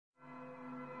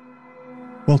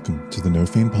Welcome to the No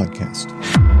Fame Podcast.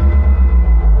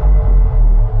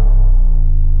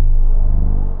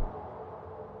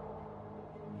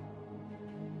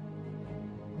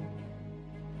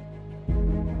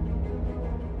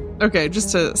 Okay,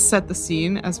 just to set the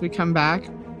scene as we come back,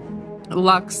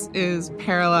 Lux is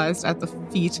paralyzed at the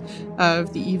feet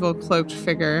of the evil cloaked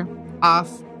figure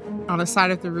off on a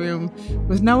side of the room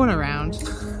with no one around.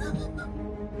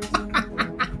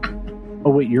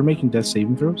 Oh wait, you're making death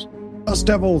saving throws? Us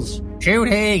devils!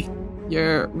 Judy!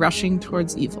 You're rushing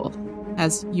towards evil,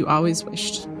 as you always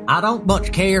wished. I don't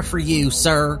much care for you,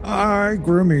 sir. I,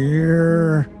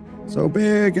 Grimir, so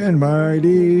big and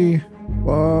mighty.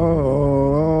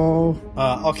 Whoa.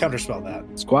 I'll counterspell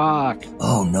that. Squawk.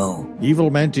 Oh, no. Evil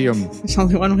Mentium. There's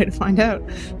only one way to find out.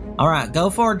 All right,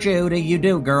 go for it, Judy. You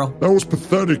do, girl. That was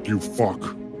pathetic, you fuck.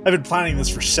 I've been planning this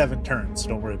for 7 turns, so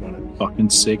don't worry about it.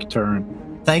 Fucking sick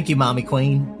turn. Thank you, Mommy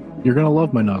Queen. You're gonna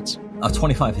love my nuts.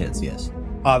 25 hits, yes.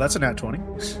 That's a nat 20.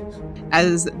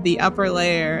 As the upper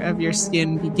layer of your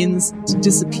skin begins to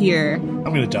disappear, I'm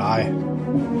gonna die.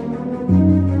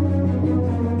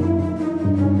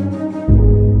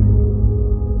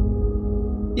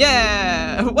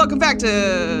 yeah! Welcome back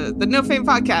to the No Fame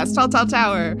Podcast, Tall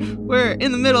Tower. We're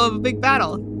in the middle of a big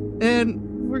battle, and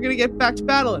we're gonna get back to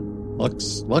battling.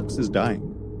 Lux is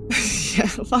dying. Yeah,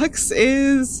 Lux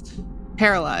is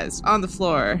paralyzed on the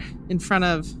floor in front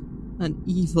of an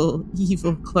evil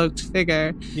cloaked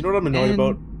figure. You know what I'm annoyed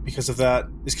about because of that?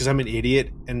 Is because I'm an idiot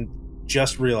and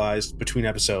just realized between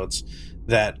episodes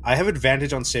that I have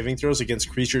advantage on saving throws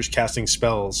against creatures casting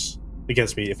spells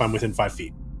against me if I'm within 5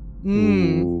 feet.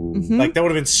 Mm-hmm. Like, that would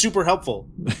have been super helpful.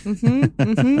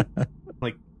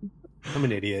 Like, I'm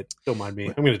an idiot. Don't mind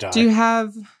me. I'm gonna die. Do you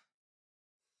have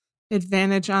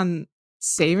advantage on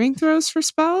saving throws for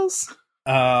spells?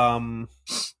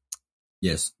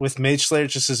 Yes. With Mage Slayer, it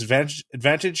just says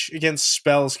advantage against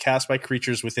spells cast by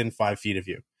creatures within 5 feet of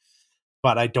you.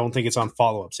 But I don't think it's on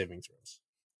follow-up saving throws.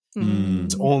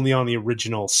 It's only on the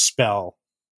original spell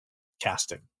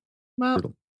casting.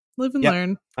 Well, live and Yep.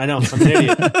 learn. I know, I'm an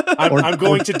idiot. I'm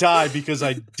going to die because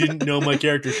I didn't know my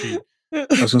character sheet. I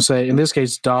was gonna say, in this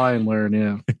case, die and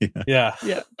learn, yeah.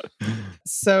 Yeah.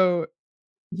 So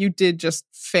you did just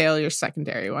fail your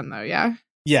secondary one, though, yeah?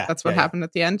 Yeah. That's what happened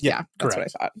at the end? Yeah, That's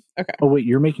correct. what I thought. Okay. Oh wait,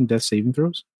 you're making death saving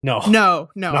throws? No. No.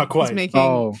 Not quite.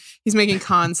 He's making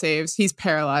con saves. He's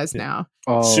paralyzed now.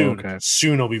 Oh, Soon. okay.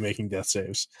 Soon I'll be making death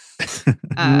saves. All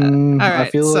right. I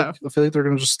feel like they're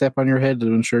gonna just step on your head to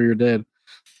ensure you're dead.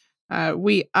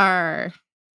 We are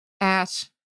at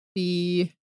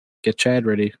the Get Chad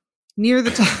ready. near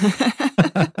the top.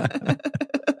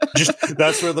 Just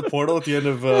that's where the portal at the end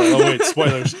of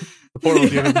spoilers. The portal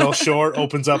at the end of North Shore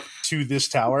opens up to this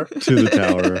tower. To the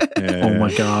tower. Yeah. Oh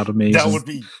my god, amazing. That would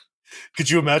be. Could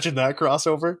you imagine that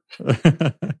crossover?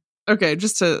 Okay,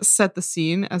 just to set the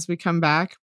scene as we come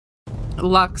back,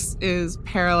 Lux is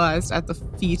paralyzed at the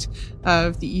feet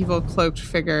of the evil cloaked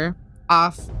figure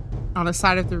off on a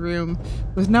side of the room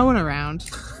with no one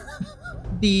around.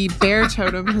 The bear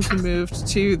totem has been moved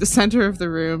to the center of the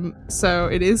room, so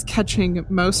it is catching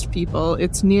most people.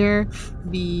 It's near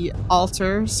the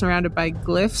altar surrounded by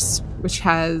glyphs, which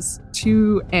has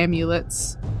 2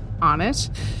 amulets on it.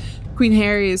 Queen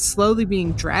Harry is slowly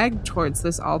being dragged towards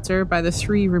this altar by the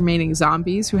 3 remaining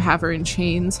zombies who have her in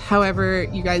chains. However,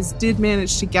 you guys did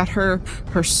manage to get her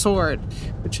sword,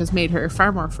 which has made her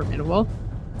far more formidable.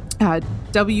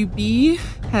 WB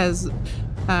has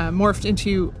morphed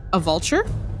into a vulture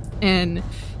and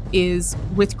is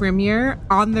with Grimir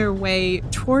on their way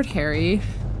toward Harry.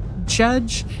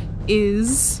 Judge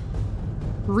is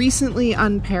recently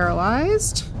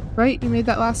unparalyzed, right? You made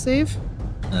that last save?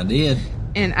 I did.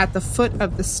 And at the foot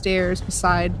of the stairs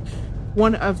beside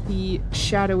one of the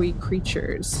shadowy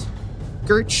creatures.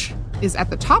 Gurch is at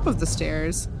the top of the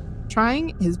stairs,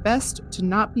 trying his best to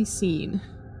not be seen.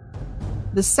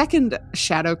 The second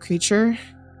shadow creature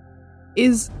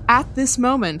is at this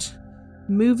moment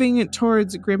moving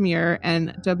towards Grimir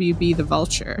and WB the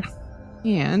Vulture.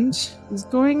 And is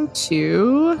going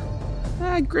to...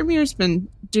 Grimir's been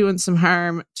doing some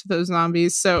harm to those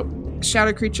zombies, so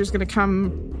shadow creature's going to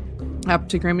come up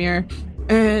to Grimir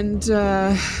and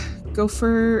go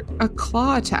for a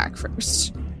claw attack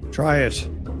first. Try it.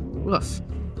 Woof.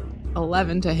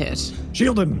 11 to hit.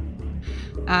 Shield him.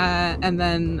 And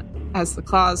then as the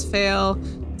claws fail,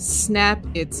 snap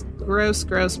its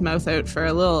gross mouth out for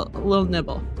a little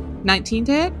nibble. 19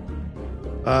 to hit?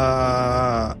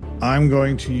 I'm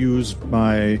going to use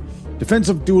my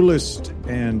defensive duelist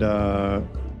and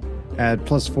add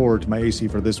 +4 to my AC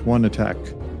for this one attack.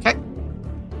 Okay.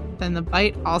 Then the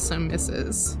bite also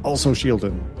misses. Also shield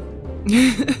him.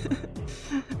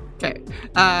 Okay.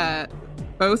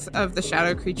 Both of the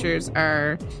shadow creatures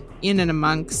are in and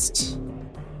amongst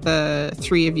the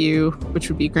three of you, which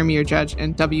would be Grimmier, Judge,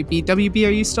 and WB. WB,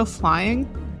 are you still flying?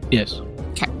 Yes.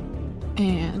 Okay.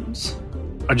 And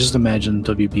I just imagine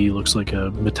WB looks like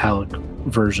a metallic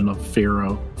version of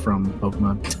Pharaoh from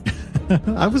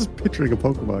Pokemon. I was picturing a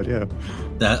Pokemon, yeah.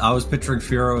 That I was picturing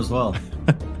Furo as well.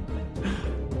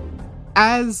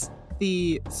 as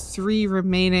the three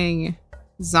remaining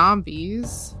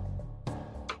zombies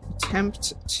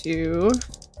attempt to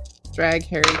drag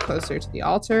Harry closer to the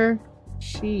altar,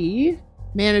 she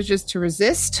manages to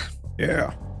resist.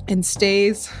 Yeah. And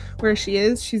stays where she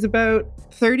is. She's about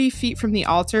 30 feet from the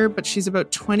altar, but she's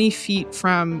about 20 feet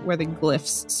from where the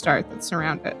glyphs start that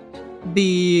surround it.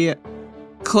 The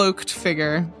cloaked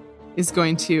figure is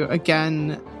going to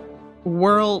again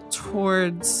whirl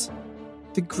towards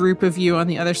the group of you on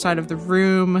the other side of the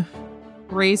room,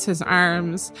 raise his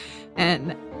arms,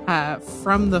 and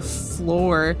from the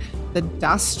floor, the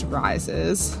dust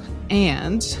rises,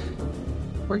 and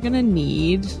we're gonna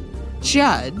need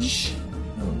Judge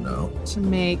to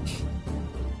make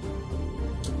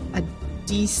a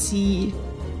DC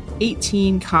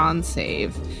 18 con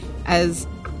save as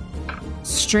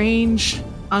strange,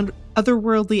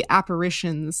 otherworldly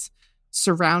apparitions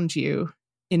surround you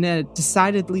in a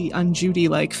decidedly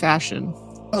un-Judy-like fashion.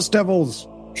 Us devils!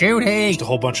 Judy! Just a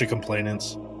whole bunch of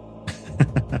complainants.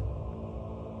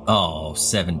 Oh,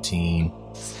 17.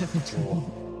 17.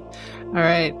 All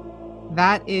right.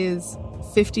 That is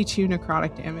 52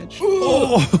 necrotic damage.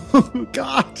 Oh,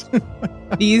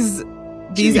 God! These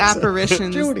Jesus.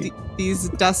 apparitions, Judy. these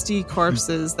dusty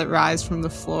corpses that rise from the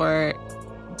floor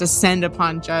descend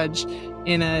upon Judge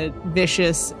in a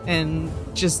vicious and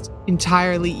just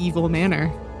entirely evil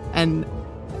manner. And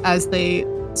as they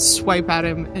swipe at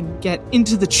him and get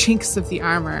into the chinks of the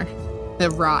armor, the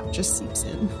rot just seeps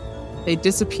in. They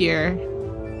disappear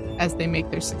as they make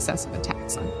their successive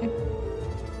attacks on him.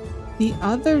 The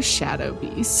other shadow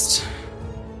beast,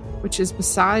 which is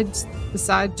beside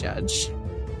Judge,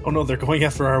 Oh no, they're going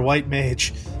after our white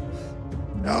mage.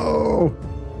 No!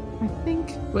 I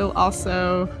think will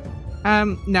also...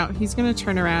 no, he's going to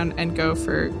turn around and go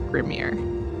for Grimmier.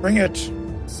 Bring it!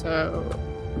 So,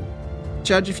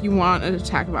 Judge, if you want an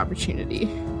attack of opportunity.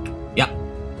 Yeah.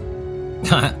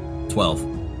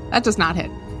 12. That does not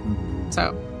hit.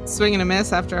 So, swing and a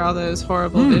miss after all those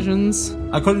horrible visions.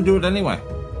 I couldn't do it anyway.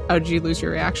 Oh, did you lose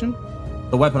your reaction?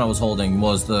 The weapon I was holding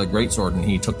was the greatsword, and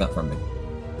he took that from me.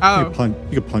 Oh,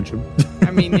 You could punch him.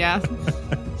 I mean, yeah.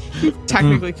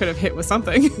 Technically could have hit with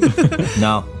something.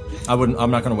 No, I wouldn't.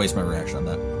 I'm not going to waste my reaction on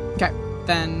that. Okay,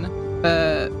 then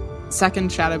the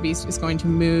second shadow beast is going to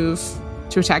move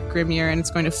to attack Grimmier, and it's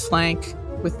going to flank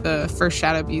with the first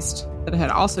shadow beast that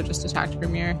had also just attacked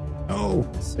Grimmier. Oh,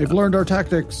 they've learned our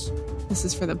tactics. This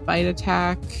is for the bite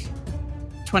attack.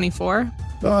 24.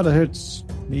 Oh, that hits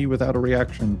me without a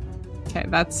reaction. Okay,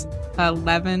 that's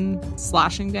 11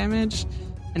 slashing damage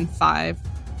and 5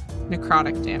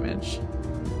 necrotic damage.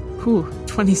 Whew,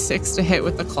 26 to hit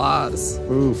with the claws.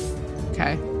 Oof.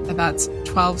 Okay, and that's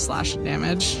 12 slashing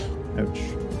damage. Ouch.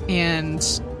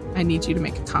 And I need you to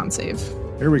make a con save.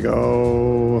 Here we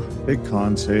go. Big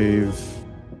con save.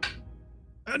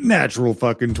 A natural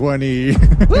fucking 20.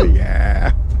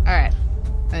 Yeah. All right,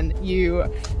 and you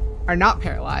are not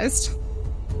paralyzed.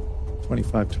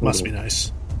 25 total. Must be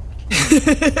nice.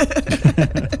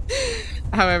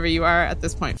 However, you are at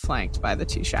this point flanked by the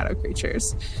two shadow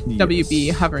creatures, Yes.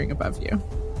 WB hovering above you.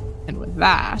 And with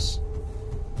that,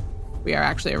 we are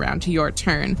actually around to your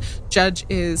turn. Judge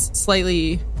is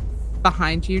slightly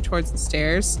behind you towards the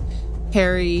stairs.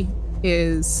 Harry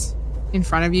is in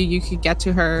front of you. You could get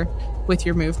to her with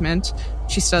your movement.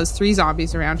 She still has 3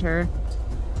 zombies around her.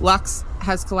 Lux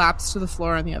has collapsed to the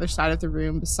floor on the other side of the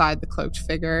room beside the cloaked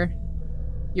figure.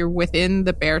 You're within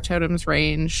the bear totem's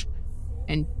range,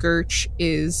 and Gurch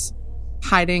is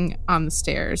hiding on the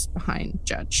stairs behind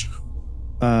Judge.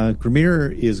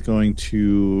 Grimmier is going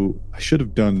to... I should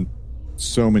have done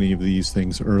so many of these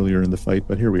things earlier in the fight,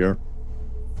 but here we are.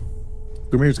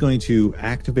 Grimmier is going to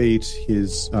activate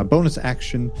his bonus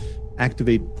action,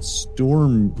 activate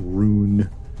Storm Rune.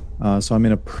 So I'm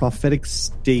in a prophetic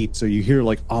state, so you hear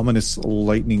like ominous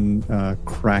lightning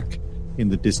crack in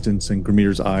the distance, and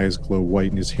Grimmier's eyes glow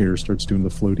white and his hair starts doing the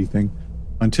floaty thing.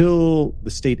 Until the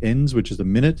state ends, which is a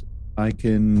minute, I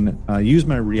can use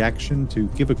my reaction to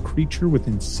give a creature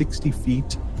within 60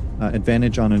 feet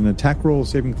advantage on an attack roll,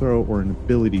 saving throw, or an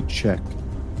ability check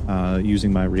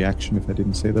using my reaction, if I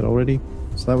didn't say that already.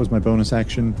 So that was my bonus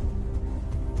action.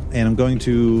 And I'm going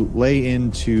to lay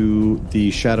into the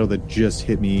shadow that just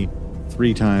hit me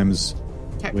 3 times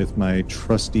Okay. with my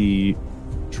trusty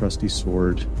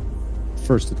sword.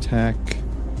 First attack.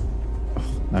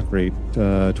 Oh, not great.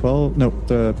 12? No,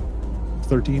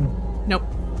 13. Nope.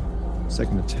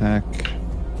 Second attack.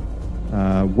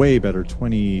 Way better.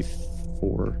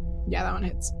 24. Yeah, that one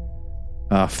hits.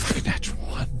 Fucking natural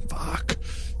 1. Fuck.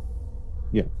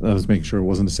 Yeah, I was making sure it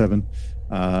wasn't a 7.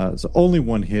 So only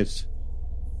 1 hit.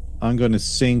 I'm going to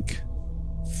sink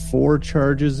 4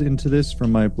 charges into this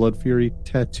from my Blood Fury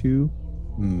tattoo.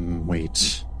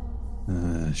 Wait.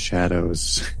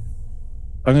 Shadows.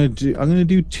 I'm gonna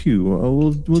do 2.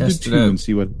 We'll do Test 2 it out. and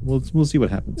see what we'll see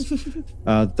what happens.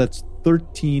 That's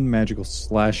 13 magical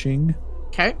slashing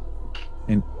Okay.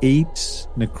 and 8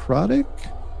 necrotic.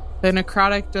 The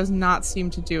necrotic does not seem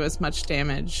to do as much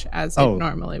damage as it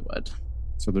normally would.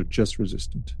 So they're just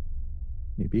resistant.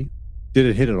 Maybe. Did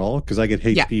it hit at all? Because I get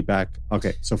HP back.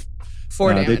 Okay, so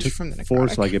 4 they damage took from the necrotic. 4,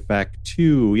 so I get back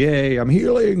 2. Yay! I'm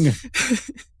healing.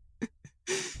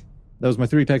 That was my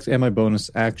 3 attacks and my bonus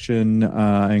action.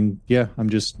 And yeah, I'm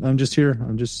just here.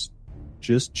 I'm just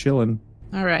chilling.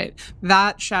 All right.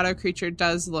 That shadow creature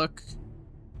does look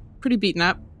pretty beaten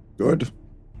up. Good.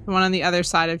 The one on the other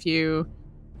side of you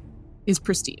is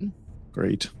pristine.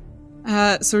 Great.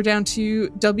 So we're down to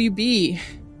WB.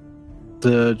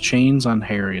 The chains on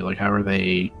Harry, like, how are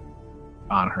they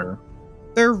on her?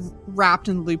 They're wrapped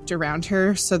and looped around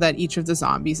her so that each of the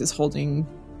zombies is holding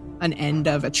an end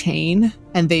of a chain,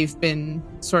 and they've been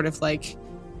sort of like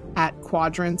at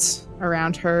quadrants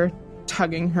around her,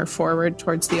 tugging her forward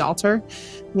towards the altar.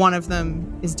 One of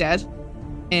them is dead,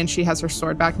 and she has her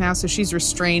sword back now, so she's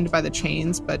restrained by the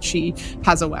chains, but she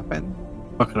has a weapon.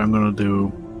 Fuck it, I'm going to do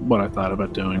what I thought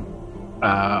about doing.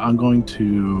 I'm going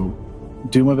to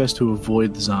do my best to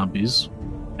avoid the zombies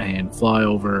and fly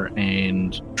over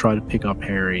and try to pick up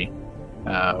Harry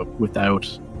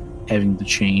without having the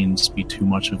chains be too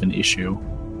much of an issue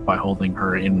by holding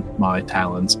her in my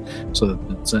talons so that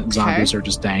the zombies are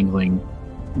just dangling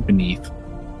beneath.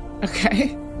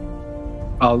 Okay.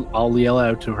 I'll yell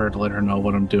out to her to let her know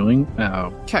what I'm doing.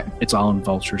 Okay. It's all in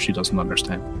Vulture. She doesn't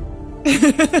understand.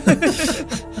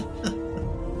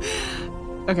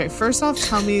 Okay, first off,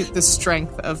 tell me the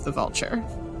strength of the vulture.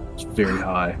 It's very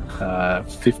high.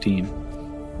 15.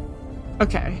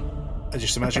 Okay. I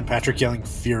just imagine Patrick yelling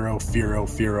 "Firo, Firo,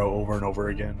 Firo" over and over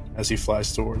again as he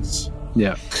flies towards.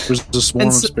 Yeah, there's a swarm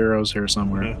of so- sparrows here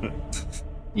somewhere.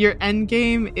 Your end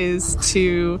game is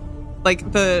to,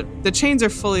 like, the chains are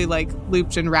fully, like,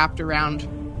 looped and wrapped around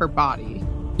her body.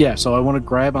 Yeah, so I want to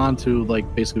grab onto,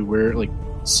 like, basically where, like,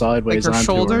 sideways Like her onto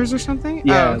shoulders her. or something?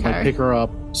 Yeah, Oh, okay. like pick her up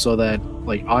so that,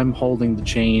 like, I'm holding the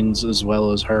chains as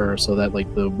well as her, so that,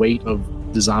 like, the weight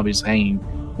of the zombies hanging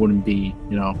wouldn't be,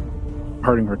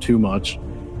 hurting her too much.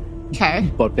 Okay.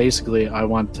 But basically, I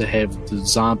want to have the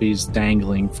zombies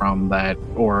dangling from that,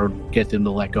 or get them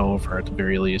to let go of her at the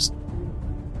very least.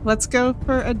 Let's go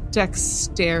for a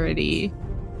dexterity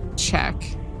check.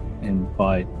 And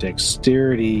by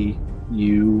dexterity,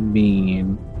 you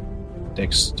mean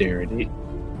dexterity.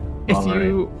 If All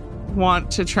you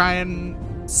want to try and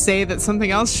say that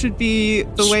something else should be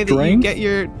the way that you Strength? get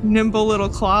your nimble little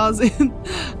claws in.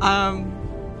 All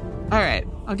right.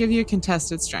 I'll give you a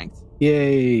contested strength.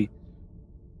 Yay!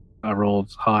 I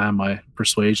rolled high on my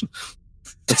persuasion.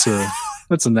 That's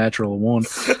a natural 1.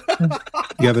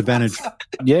 You have advantage.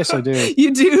 Yes, I do.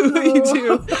 You do. You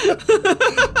do.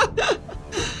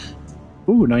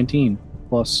 Ooh, 19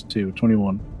 plus 2,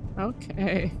 21.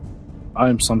 Okay.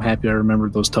 I'm happy I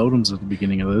remembered those totems at the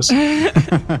beginning of this,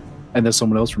 and that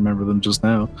someone else remembered them just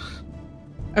now.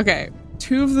 Okay.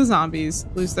 2 of the zombies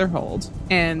lose their hold,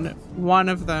 and one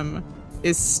of them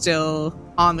is still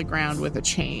on the ground with a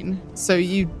chain. So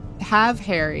you have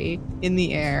Harry in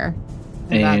the air,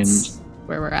 and that's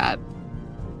where we're at.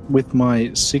 With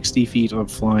my 60 feet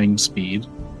of flying speed,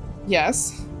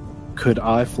 Yes. could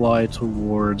I fly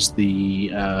towards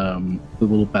the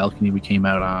little balcony we came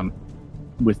out on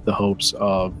with the hopes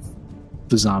of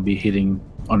the zombie hitting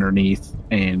underneath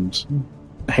and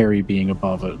Harry being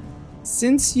above it?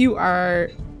 Since you are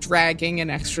dragging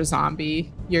an extra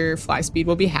zombie, your fly speed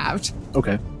will be halved.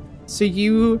 Okay, So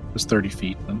you, it's 30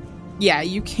 feet then. yeah,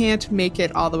 you can't make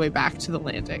it all the way back to the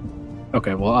landing.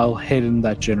 Okay, well, I'll head in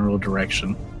that general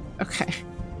direction. Okay.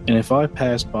 And if I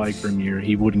passed by Grimir,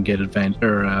 he wouldn't get an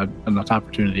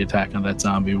opportunity attack on that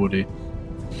zombie, would he?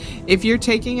 If you're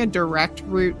taking a direct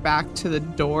route back to the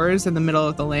doors in the middle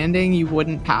of the landing, you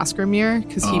wouldn't pass Grimir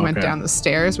because he went okay. down the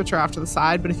stairs, which are off to the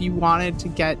side. But if you wanted to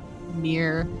get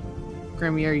near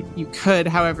Grimir, you could.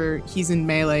 However, he's in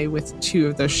melee with 2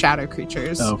 of those shadow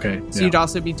creatures. Okay. So you'd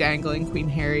also be dangling Queen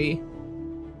Harry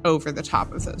over the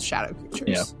top of those shadow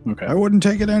creatures. Yeah, okay. I wouldn't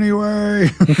take it anyway.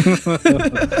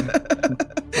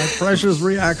 My precious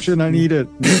reaction, I need it.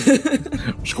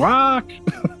 Squawk!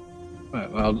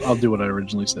 I'll do what I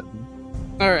originally said.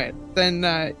 All right,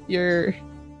 then you're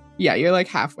like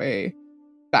halfway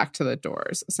back to the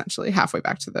doors, essentially halfway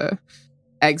back to the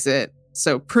exit,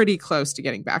 so pretty close to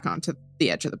getting back onto the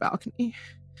edge of the balcony.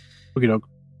 Okie doke.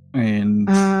 And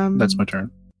that's my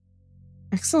turn.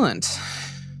 Excellent.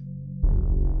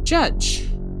 Judge,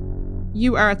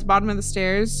 you are at the bottom of the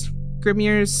stairs.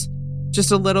 Grimir's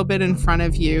just a little bit in front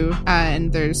of you,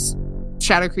 and there's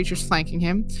shadow creatures flanking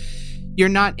him. You're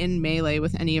not in melee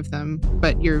with any of them,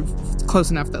 but you're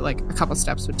close enough that like a couple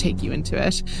steps would take you into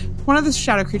it. One of the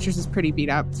shadow creatures is pretty beat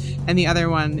up, and the other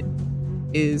one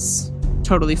is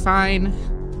totally fine.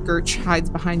 Gertch hides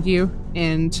behind you,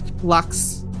 and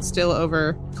Lux still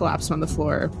collapsed on the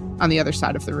floor on the other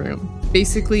side of the room.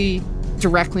 Basically,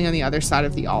 directly on the other side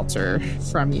of the altar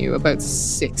from you, about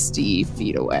 60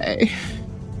 feet away.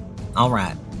 All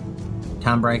right.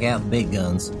 Time to break out the big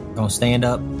guns. Gonna stand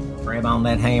up, grab on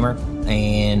that hammer,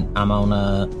 and I'm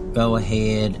gonna go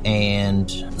ahead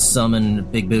and summon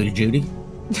Big Booty Judy.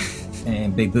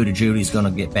 And Big Booty Judy's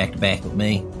gonna get back to back with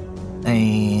me.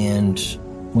 And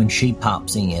when she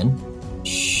pops in,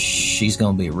 she's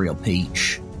gonna be a real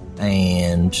peach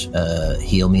and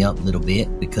heal me up a little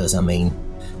bit, because I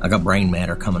got brain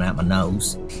matter coming out my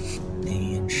nose.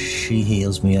 And she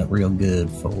heals me up real good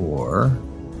for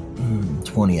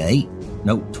 28.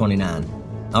 Nope, 29.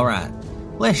 All right.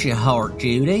 Bless your heart,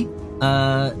 Judy.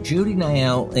 Judy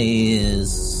now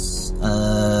is...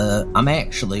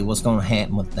 what's going to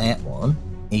happen with that one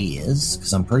is...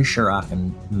 Because I'm pretty sure I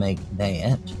can make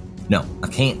that. No, I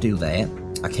can't do that.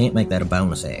 I can't make that a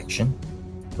bonus action.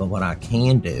 But what I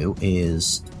can do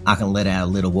is I can let out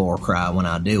a little war cry when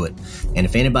I do it. And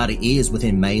if anybody is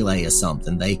within melee or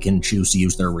something, they can choose to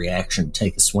use their reaction to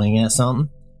take a swing at something.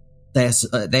 That's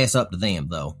up to them,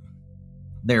 though.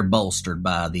 They're bolstered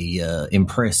by the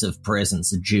impressive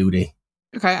presence of Judy.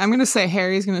 Okay, I'm going to say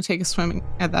Harry's going to take a swing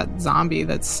at that zombie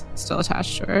that's still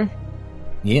attached to her.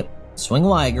 Yep. Swing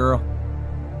away, girl.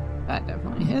 That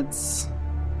definitely hits.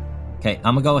 Okay,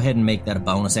 I'm going to go ahead and make that a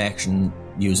bonus action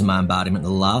using my embodiment of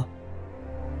the law.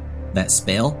 That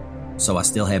spell. So I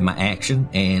still have my action,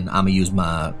 and I'm going to use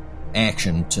my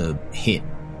action to hit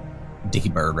Dicky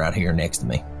Bird right here next to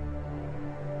me.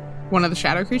 One of the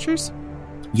shadow creatures?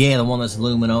 Yeah, the one that's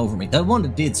looming over me. The one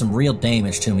that did some real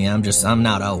damage to me. I'm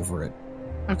not over it.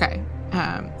 Okay.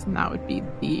 And that would be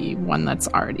the one that's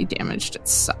already damaged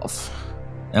itself.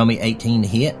 That'll be 18 to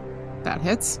hit. That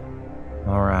hits.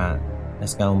 All right.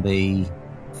 That's going to be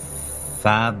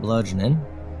 5 bludgeoning.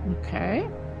 Okay.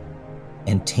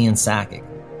 And 10 psychic.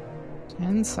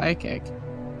 10 psychic.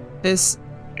 This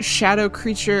shadow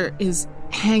creature is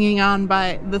hanging on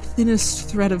by the thinnest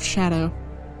thread of shadow.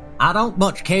 I don't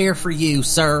much care for you,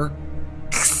 sir.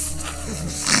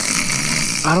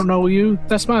 I don't know you.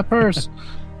 That's my purse.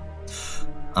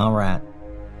 All right.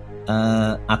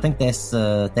 I think that's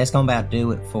gonna about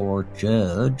do it for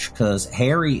Judge, because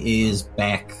Harry is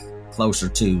back closer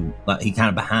to, like, he kind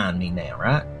of behind me now,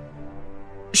 right?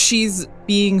 She's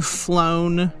being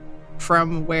flown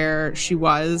from where she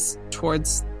was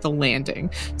towards the landing,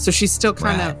 so she's still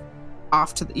kind of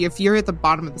off to the. If you're at the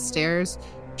bottom of the stairs,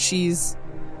 she's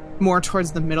more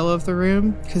towards the middle of the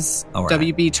room, because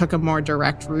WB took a more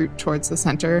direct route towards the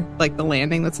center, like the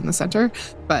landing that's in the center,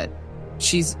 but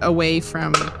she's away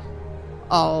from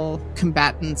all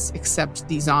combatants except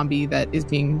the zombie that is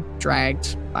being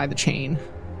dragged by the chain.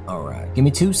 All right. Give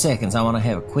me 2 seconds. I want to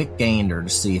have a quick gander to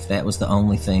see if that was the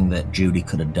only thing that Judy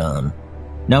could have done.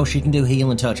 No, she can do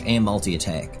healing touch and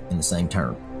multi-attack in the same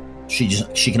turn.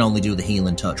 She can only do the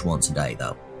healing touch once a day,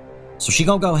 though. So she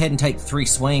gonna go ahead and take 3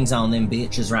 swings on them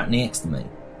bitches right next to me.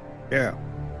 Yeah.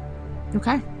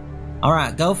 Okay. All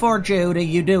right, go for it, Judy.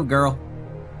 You do, girl.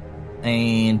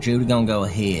 And Judy gonna go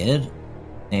ahead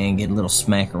and get a little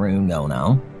smackaroon going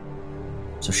on.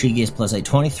 So she gets plus 8,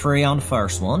 23 on the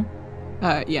first one.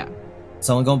 Yeah.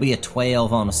 It's only gonna be a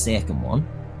 12 on the second one.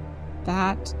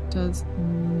 That does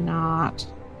not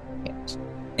hit.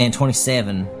 And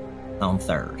 27 on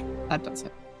third. That does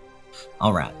hit.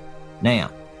 All right. Now,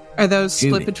 are those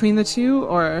Judy. split between the two,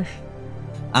 or?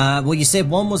 Well, you said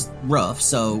one was rough,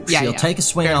 so she'll take a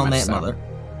swing on that mother.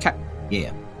 Okay.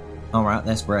 Yeah. All right,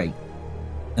 that's great.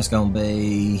 That's going to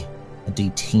be a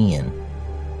D10.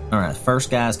 All right, first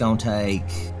guy's going to take...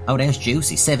 Oh, that's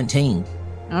juicy. 17.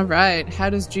 All right. How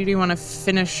does Judy want to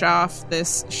finish off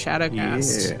this shadow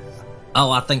cast? Yeah.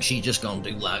 Oh, I think she's just going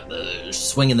to do like the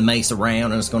swinging the mace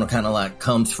around, and it's going to kind of like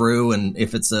come through, and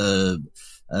if it's a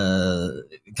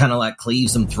kind of like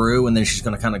cleaves them through, and then she's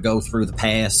going to kind of go through the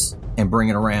pass and bring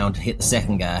it around to hit the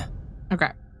second guy.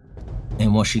 Okay.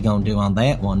 And what she going to do on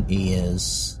that one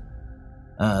is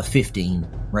 15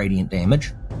 radiant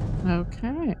damage.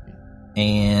 Okay.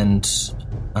 And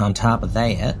on top of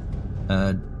that,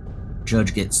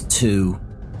 Judge gets 2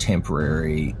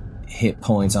 temporary hit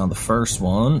points on the first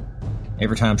one.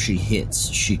 Every time she hits,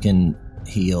 she can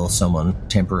heal someone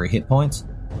temporary hit points.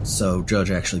 So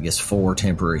Judge actually gets 4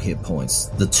 temporary hit points.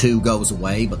 The 2 goes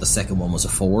away, but the second one was a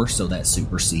 4, so that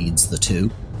supersedes the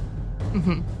 2.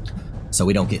 Mm-hmm. So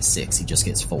we don't get 6, he just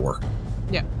gets 4.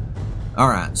 Yeah.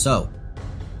 Alright, so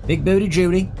Big Booty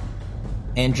Judy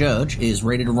and Judge is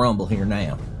ready to rumble here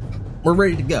now. We're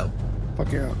ready to go.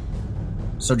 Fuck yeah.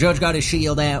 So Judge got his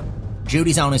shield out,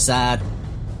 Judy's on his side,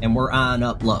 and we're eyeing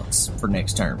up Lux for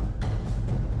next turn.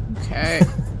 Okay.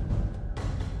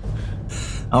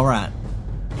 Alright.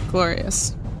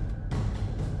 Glorious.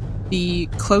 The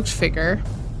cloaked figure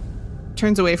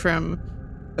turns away from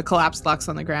the collapsed Lux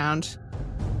on the ground,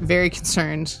 very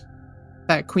concerned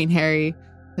that Queen Harry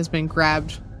has been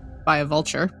grabbed by a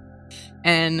vulture,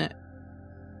 and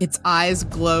its eyes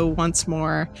glow once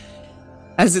more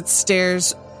as it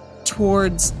stares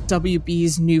towards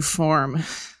WB's new form.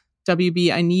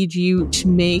 WB, I need you to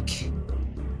make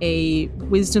a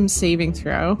wisdom saving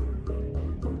throw,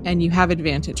 and you have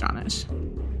advantage on it.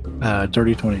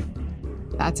 Dirty 20.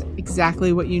 That's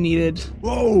exactly what you needed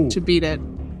Whoa! to beat it.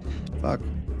 Fuck.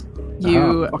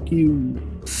 You Fuck you.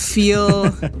 feel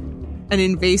an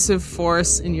invasive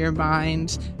force in your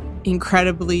mind,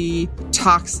 incredibly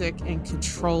toxic and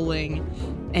controlling,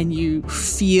 and you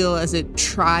feel as it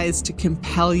tries to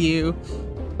compel you,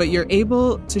 but you're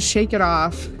able to shake it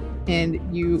off, and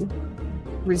you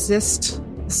resist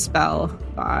the spell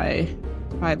by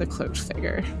the cloaked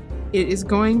figure. It is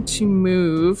going to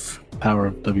move. Power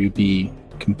of WB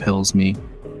compels me.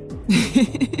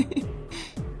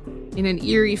 In an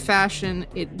eerie fashion,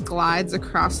 it glides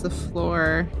across the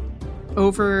floor,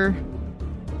 over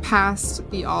past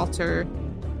the altar,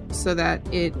 so that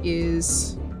it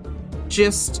is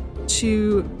just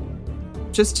to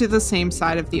the same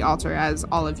side of the altar as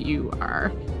all of you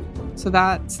are. So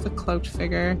that's the cloaked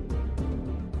figure.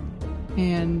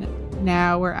 And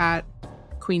now we're at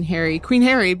Queen Harry. Queen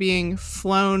Harry, being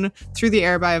flown through the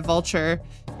air by a vulture,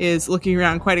 is looking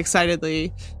around quite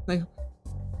excitedly, like,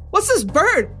 what's this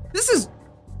bird?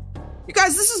 You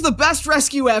guys, this is the best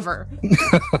rescue ever.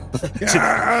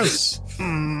 Yes!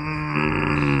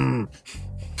 And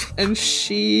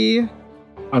she...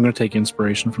 I'm going to take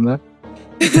inspiration from that.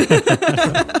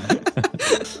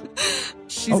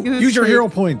 She's gonna use your hero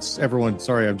points, everyone.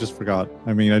 Sorry, I just forgot.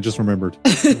 I mean, I just remembered.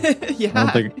 Yeah.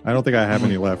 I don't think I have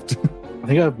any left. I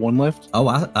think I have 1 left. Oh,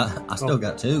 I still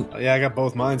got 2. Yeah, I got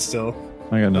both mine still.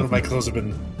 I got None of nothing.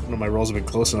 my rolls have been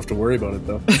close enough to worry about it,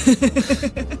 though.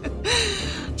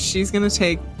 She's gonna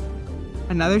take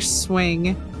another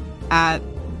swing at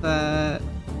the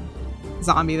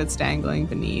zombie that's dangling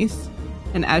beneath.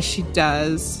 And as she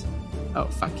does... Oh,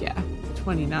 fuck yeah.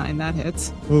 29, that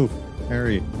hits. Ooh,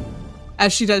 Harry.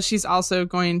 As she does, she's also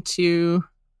going to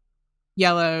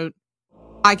yell out,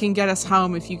 I can get us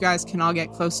home if you guys can all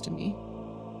get close to me.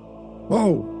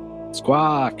 Whoa.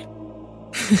 Squawk.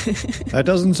 That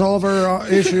doesn't solve our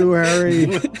issue, Harry.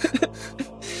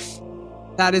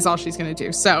 That is all she's going to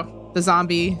do. So the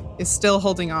zombie is still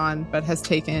holding on, but has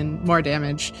taken more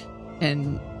damage.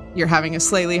 And you're having a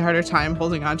slightly harder time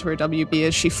holding on to her WB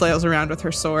as she flails around with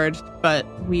her sword. But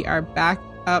we are back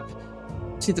up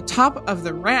to the top of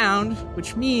the round,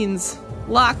 which means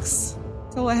Lux,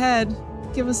 go ahead.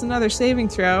 Give us another saving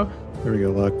throw. There we go,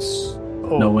 Lux.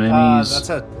 Oh, No whammies.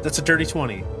 That's a dirty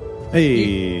 20.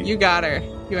 Hey. You got her.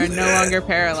 You are no longer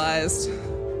paralyzed.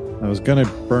 I was going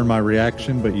to burn my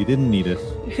reaction, but you didn't need it.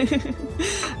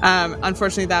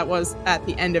 Unfortunately, that was at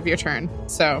the end of your turn.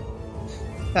 So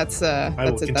that's I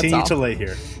will that's continue all. to lay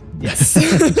here. Yes.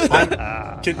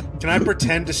 Can I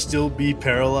pretend to still be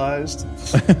paralyzed?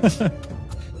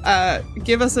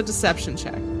 Give us a deception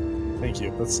check. Thank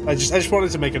you. I just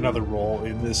wanted to make another roll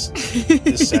in this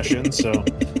session, so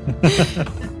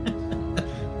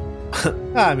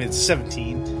I mean it's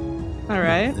 17. All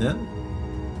right. Yeah.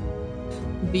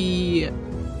 The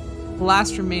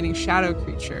last remaining shadow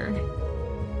creature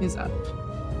is up.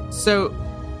 So,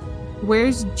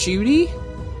 where's Judy?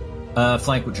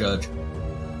 Flank with Judge.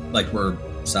 Like we're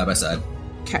side by side.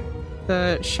 Okay.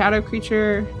 The shadow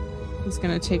creature is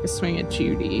going to take a swing at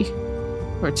Judy,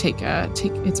 or take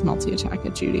its multi-attack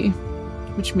at Judy,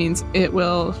 which means it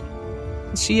will...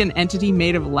 Is she an entity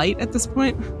made of light at this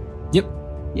point? Yep.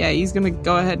 Yeah, he's going to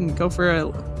go ahead and go for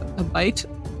a bite.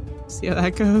 See how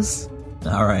that goes.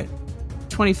 All right.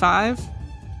 25?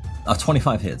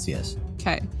 25 hits, yes.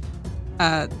 Okay.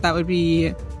 That would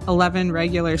be 11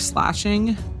 regular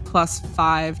slashing plus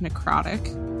 5 necrotic.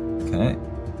 Okay.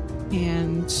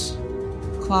 And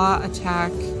claw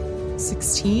attack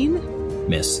 16?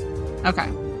 Miss. Okay.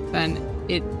 Then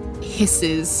it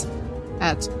hisses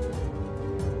at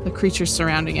the creatures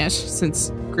surrounding it, since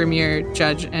Grimir,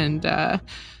 Judge, and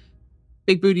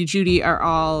Big Booty Judy are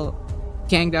all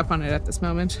ganged up on it at this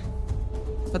moment.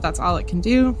 But that's all it can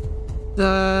do.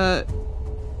 The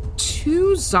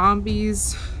 2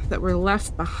 zombies that were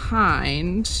left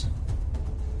behind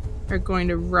are going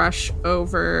to rush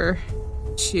over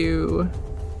to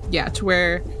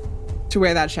where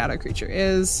that shadow creature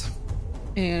is.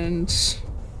 And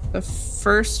the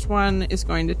first one is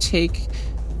going to take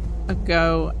a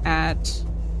go at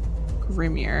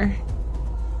Grimir.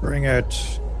 Bring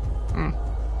it.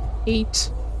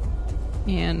 8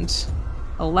 and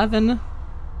 11.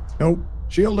 Nope.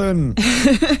 Shielding.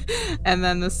 And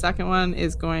then the second one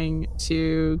is going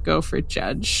to go for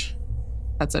Judge.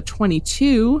 That's a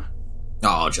 22.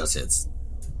 Oh, just hits.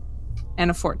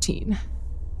 And a 14.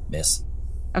 Miss.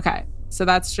 Okay, so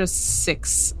that's just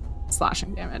 6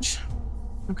 slashing damage.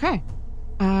 Okay.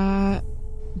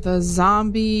 The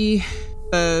zombie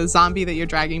that you're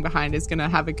dragging behind is going to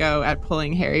have a go at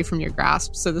pulling Harry from your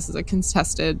grasp. So this is a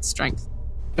contested strength.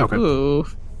 Okay. Ooh.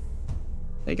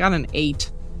 They got an 8.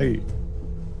 Hey.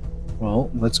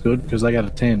 Well, that's good because I got a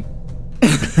 10.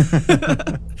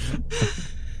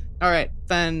 All right,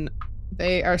 then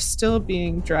they are still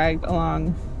being dragged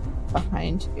along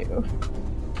behind you.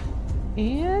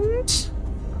 And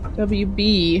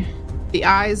WB, the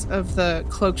eyes of the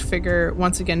cloaked figure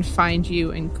once again find you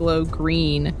and glow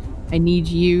green. I need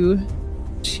you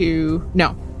to...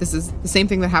 No, this is the same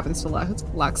thing that happens to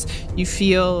Lux. You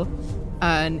feel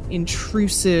an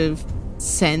intrusive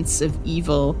sense of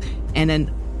evil and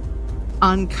an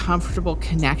uncomfortable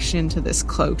connection to this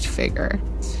cloaked figure.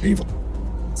 Evil.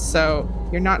 So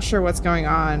you're not sure what's going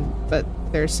on, but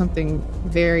there's something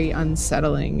very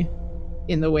unsettling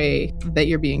in the way that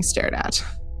you're being stared at.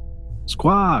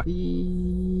 Squawk!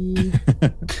 And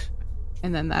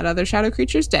then that other shadow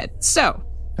creature's dead. So,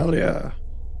 Hell yeah.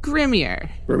 Grimir.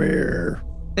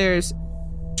 There's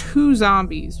 2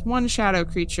 zombies, 1 shadow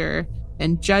creature,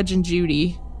 and Judge and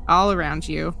Judy all around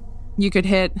you. You could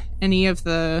hit any of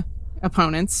the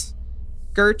opponents.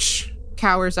 Gertch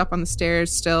cowers up on the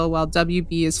stairs still while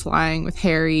WB is flying with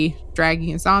Harry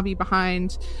dragging a zombie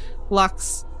behind.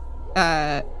 Lux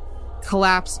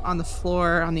collapsed on the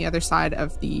floor on the other side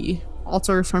of the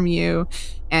altar from you,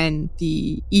 and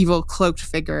the evil cloaked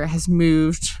figure has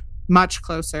moved much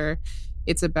closer.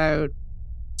 It's about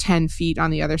 10 feet on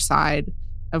the other side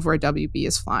of where WB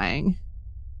is flying.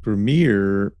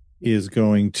 Grimir is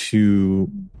going to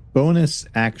bonus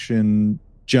action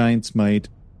Giant's Might.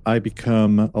 I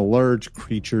become a large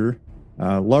creature,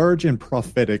 large and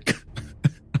prophetic,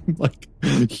 like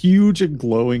huge and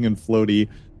glowing and floaty,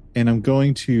 and I'm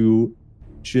going to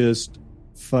just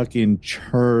fucking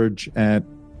charge at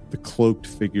the cloaked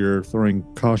figure, throwing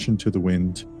caution to the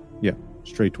wind. Yeah,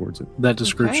 straight towards it. That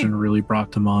description really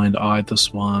brought to mind I, the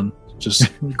Swan. Just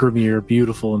Grimir,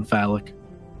 beautiful and phallic.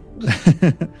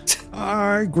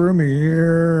 I,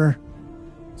 Grimir,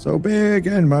 so big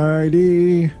and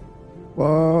mighty.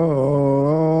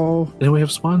 Whoa. And we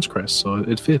have Swan's Crest, so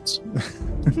it fits.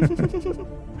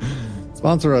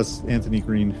 Sponsor us, Anthony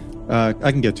Green. I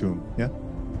can get to him, yeah?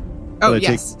 Oh,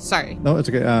 yes. Sorry. No, it's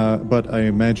okay. But I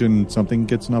imagine something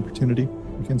gets an opportunity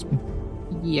against me.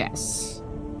 Yes.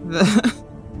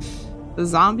 The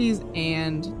zombies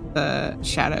and the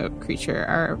shadow creature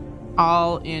are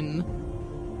all in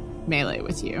melee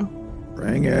with you.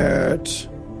 Bring it.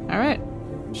 All right.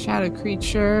 Shadow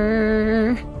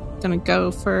creature gonna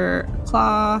go for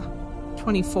claw.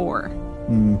 24.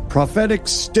 Prophetic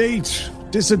state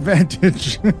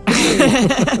disadvantage.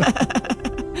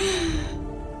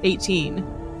 18.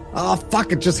 Oh,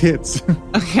 fuck, it just hits.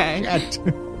 Okay. Shit.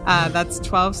 That's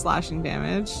 12 slashing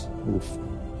damage. Oof.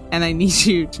 And I need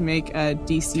you to make a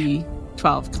DC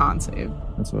 12 con save.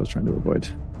 That's what I was trying to avoid.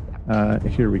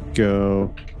 Here we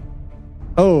go.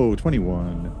 Oh,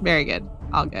 21. Very good.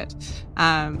 All good.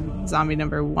 Zombie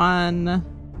number 1,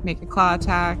 make a claw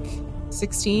attack.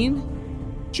 16.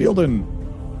 Shielding.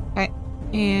 Okay.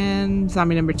 And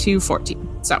zombie number 2,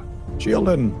 14. So,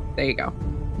 Shielding. there you go.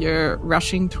 You're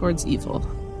rushing towards evil,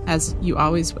 as you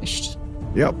always wished.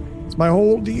 Yep. It's my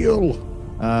whole deal.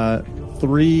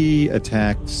 3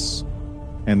 attacks,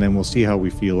 and then we'll see how we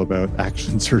feel about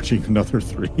action searching another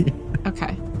 3.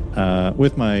 Okay.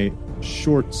 With my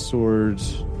short sword,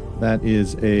 that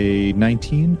is a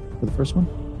 19 for the first one.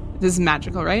 This is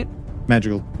magical, right?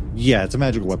 Magical. Yeah, it's a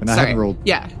magical weapon. I haven't rolled.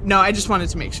 Yeah. No, I just wanted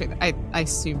to make sure that I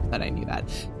assumed that I knew that.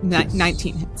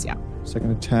 19 hits, yeah.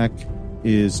 Second attack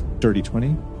is dirty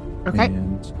 20. Okay.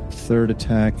 And third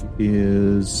attack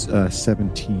is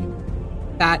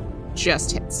 17. That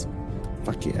just hits.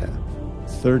 Fuck yeah.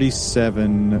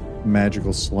 37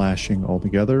 magical slashing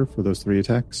altogether for those 3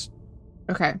 attacks.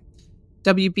 Okay.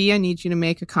 WB, I need you to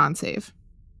make a con save.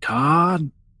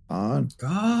 God.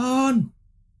 Gone.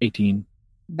 18.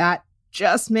 That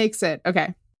just makes it.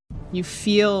 Okay. You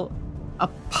feel a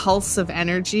pulse of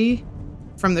energy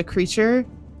from the creature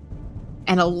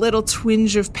and a little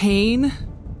twinge of pain,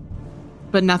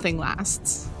 but nothing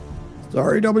lasts.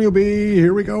 Sorry, WB.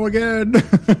 Here we go again.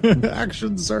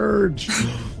 Action surge.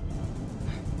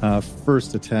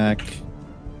 First attack,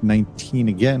 19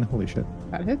 again. Holy shit.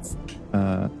 That hits?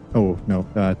 10.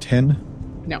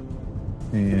 No.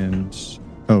 And,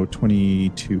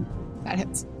 22. That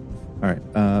hits. All right.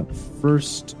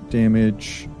 First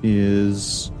damage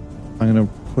is, I'm going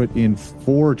to put in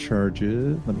 4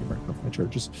 charges. Let me mark off my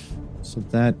charges. So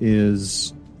that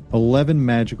is 11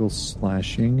 magical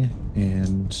slashing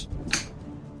and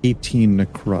 18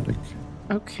 necrotic.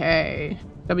 Okay.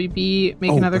 WB,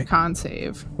 make another con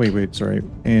save. Wait, sorry.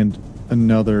 And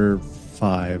another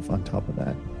 5 on top of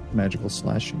that. Magical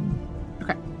slashing.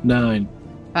 Okay. 9.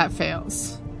 That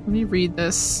fails. Let me read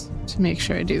this to make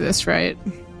sure I do this right.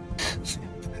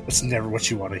 That's never what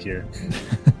you want to hear.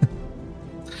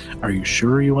 Are you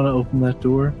sure you want to open that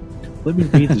door? Let me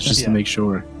read this just Yeah. to make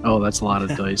sure. Oh, that's a lot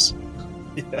of dice.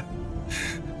 Yeah.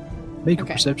 Make a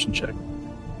Okay. perception check.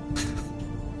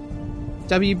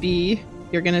 WB,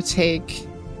 you're going to take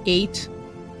 8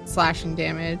 slashing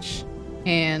damage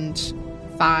and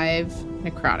 5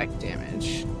 necrotic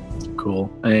damage.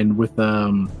 Cool. And with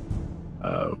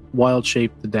wild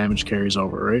shape, the damage carries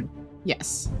over, right?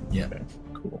 Yes. Yeah.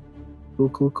 Cool.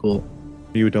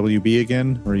 Are you a WB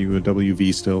again, or are you a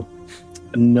WV still?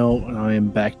 No, I am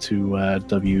back to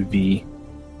WV.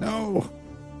 No.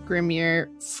 Grimir,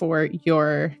 for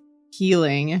your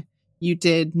healing, you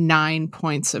did 9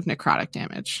 points of necrotic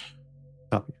damage.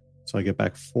 Copy. So I get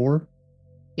back 4?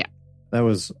 Yeah. That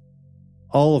was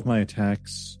all of my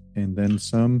attacks, and then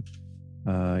some.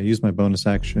 I used my bonus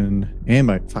action, and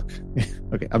my... Fuck.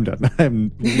 Okay, I'm done.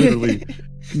 I'm literally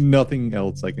nothing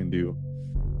else I can do.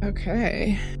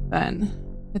 Okay. Then,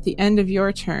 at the end of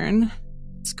your turn,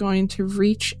 it's going to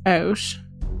reach out,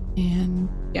 and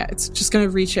yeah, it's just going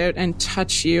to reach out and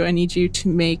touch you. I need you to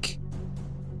make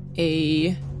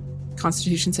a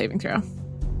Constitution saving throw.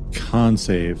 Con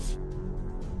save.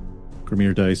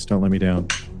 Grimir dice, don't let me down.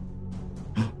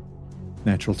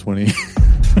 Natural 20.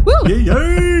 Woo!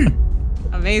 Yay!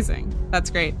 Amazing. That's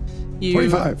great.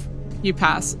 25. You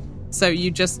pass. So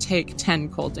you just take 10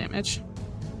 cold damage.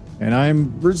 And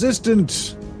I'm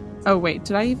resistant. Oh, wait.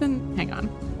 Did I even... Hang on.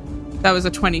 That was a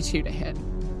 22 to hit.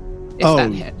 If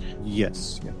that hit.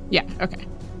 Yes. Yeah. Yeah, okay.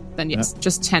 Then yes,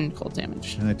 just 10 cold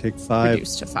damage. And I take 5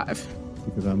 Reduced to 5.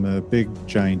 because I'm a big,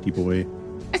 gianty boy.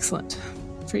 Excellent.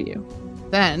 For you.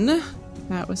 Then,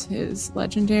 that was his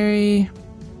legendary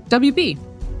WB.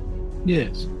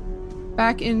 Yes.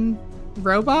 Back in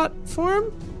robot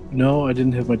form? No, I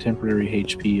didn't have my temporary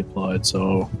HP applied,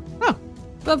 so... Oh,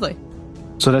 lovely.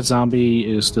 So that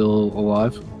zombie is still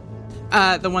alive?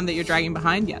 The one that you're dragging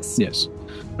behind? Yes. Yes.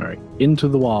 Alright. Into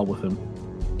the wall with him.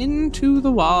 Into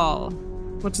the wall.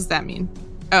 What does that mean?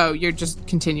 Oh, you're just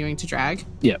continuing to drag?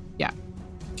 Yeah. Yeah.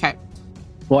 Okay.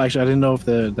 Well, actually, I didn't know if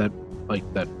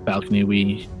that balcony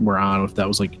we were on, if that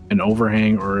was like an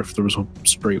overhang or if there was a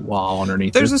straight wall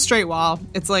underneath There's it. a straight wall.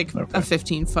 It's like Okay. a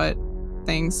 15-foot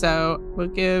thing. So we'll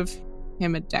give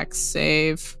him a dex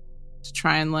save to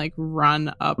try and like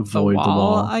run up Avoid the the wall,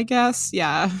 wall. I guess.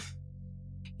 Yeah.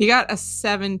 He got a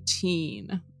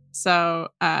 17. So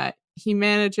he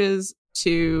manages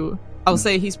to, I'll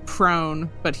say he's prone,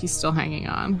 but he's still hanging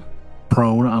on.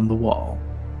 Prone on the wall.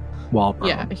 Wall prone.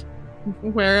 Yeah.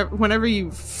 Whenever you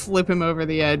flip him over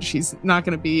the edge, he's not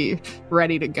going to be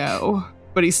ready to go,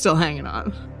 but he's still hanging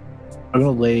on. I'm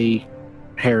going to lay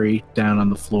Harry down on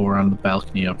the floor on the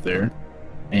balcony up there.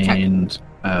 And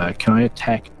can I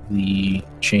attack the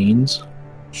chains?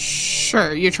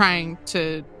 Sure. You're trying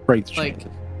to Break the like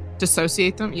chains.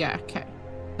 dissociate them? Yeah, okay.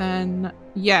 Then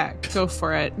yeah, go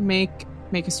for it. Make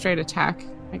a straight attack,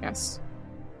 I guess.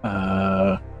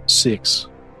 6.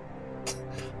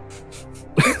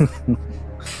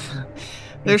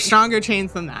 There's stronger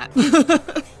chains than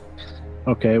that.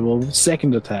 Okay, well,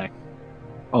 second attack.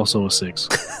 Also a 6.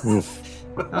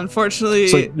 Unfortunately,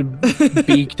 It's like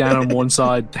beak down on one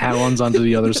side, talons onto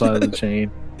the other side of the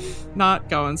chain. Not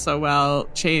going so well.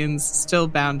 Chains still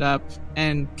bound up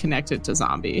and connected to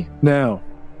zombie. Now,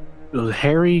 does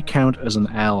Harry count as an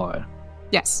ally?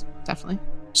 Yes, definitely.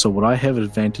 So would I have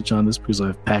advantage on this because I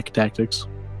have pack tactics?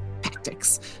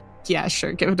 Tactics. Yeah,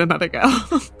 sure. Give it another go.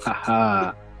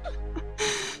 Haha.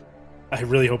 I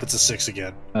really hope it's a 6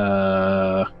 again.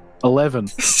 11.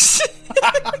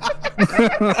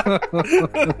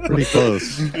 Pretty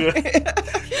close.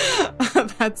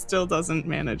 That still doesn't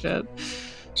manage it.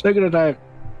 Second attack.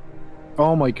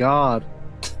 Oh my god.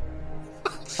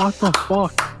 What the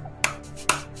fuck?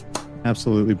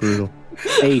 Absolutely brutal.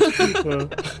 8.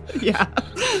 Yeah.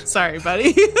 Sorry,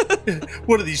 buddy.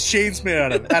 What are these chains made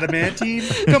out of? Adamantine?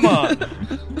 Come on.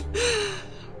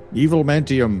 Evil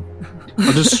Mentium.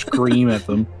 I'll just scream at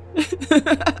them.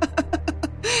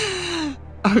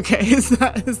 Okay, is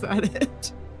that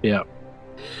it? Yeah.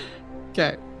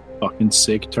 Okay. Fucking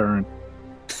sick turn.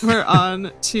 We're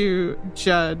on to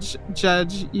Judge.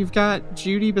 Judge, you've got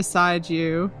Judy beside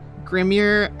you.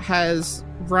 Grimir has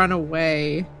run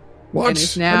away. What? And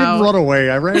is I now- didn't run away.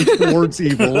 I ran towards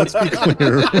evil. Let's be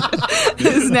clear.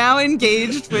 Is now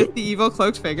engaged with the evil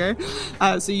cloaked figure.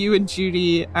 So you and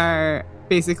Judy are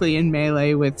basically in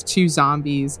melee with 2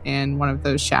 zombies and one of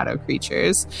those shadow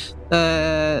creatures.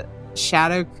 The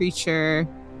shadow creature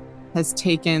has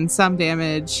taken some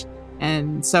damage,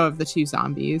 and so have the 2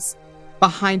 zombies.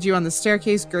 Behind you on the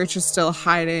staircase, Gertch is still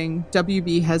hiding.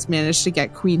 WB has managed to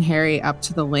get Queen Harry up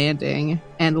to the landing,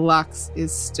 and Lux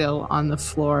is still on the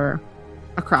floor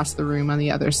across the room on the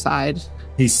other side.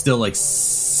 He's still like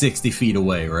 60 feet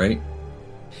away, right?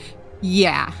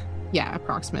 Yeah,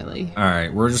 approximately. All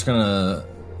right, we're just gonna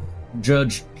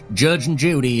Judge and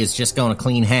Judy is just gonna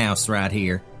clean house right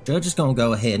here. Judge is gonna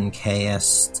go ahead and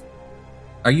cast.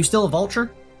 Are you still a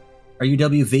vulture? Are you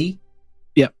WV?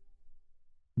 Yep.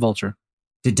 Vulture.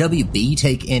 Did WB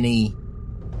take any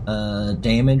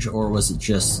damage, or was it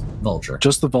just vulture?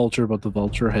 Just the vulture, but the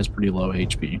vulture has pretty low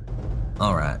HP.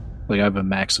 All right. Like I have a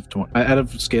max of 20. Out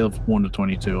of a scale of 1 to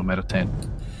 22, I'm at a 10.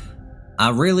 I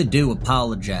really do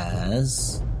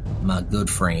apologize, my good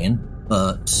friend,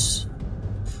 but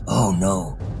oh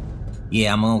no.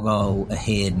 Yeah, I'm gonna go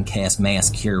ahead and cast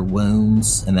Mass Cure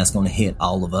Wounds, and that's gonna hit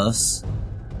all of us,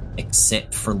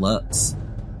 except for Lux.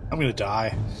 I'm gonna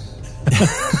die.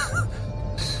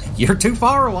 You're too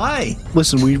far away.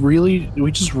 Listen, we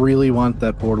just really want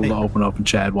that portal to open up and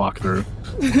Chad walk through.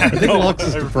 I think Lux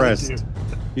is depressed.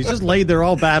 He's just laid there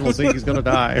all battle saying he's going to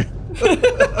die.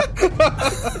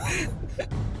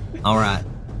 All right.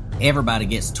 Everybody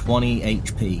gets 20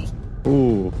 HP.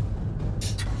 Ooh.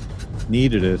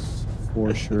 Needed it,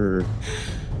 for sure.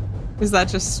 Is that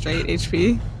just straight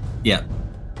HP? Yep.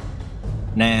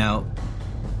 Now,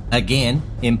 again,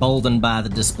 emboldened by the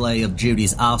display of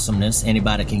Judy's awesomeness,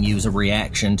 anybody can use a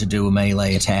reaction to do a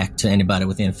melee attack to anybody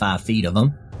within 5 feet of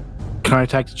them. Can I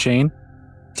attack the chain?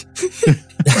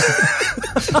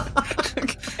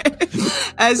 Okay.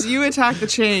 As you attack the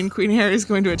chain, Queen Harry is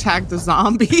going to attack the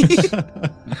zombie.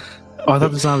 Oh, I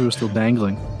thought the zombie was still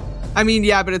dangling. I mean,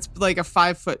 yeah, but it's like a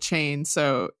 5-foot chain,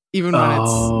 so even when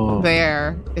it's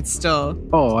there, it's still...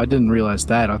 Oh, I didn't realize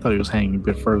that. I thought he was hanging a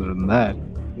bit further than that.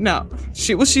 No.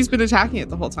 She's been attacking it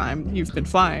the whole time. You've been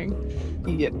flying.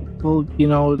 Yeah, well, you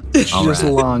know, she's just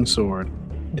a long sword.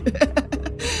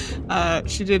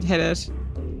 She did hit it,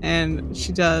 and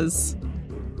she does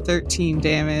 13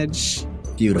 damage.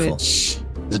 Beautiful. Which,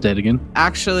 Is it dead again?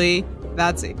 actually,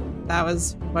 that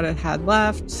was what it had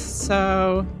left.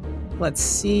 So let's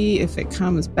see if it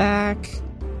comes back.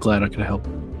 Glad I could help.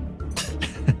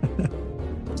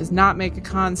 Does not make a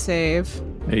con save,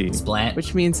 Hey. Splat.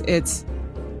 which means it's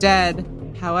dead.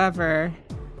 However,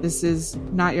 this is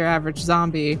not your average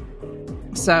zombie.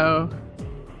 So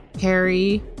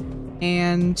Harry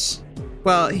and,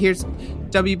 well, here's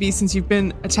WB, since you've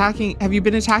been attacking, have you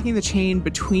been attacking the chain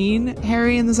between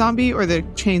Harry and the zombie, or the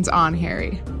chains on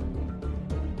Harry?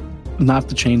 Not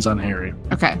the chains on Harry.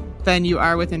 Okay, then you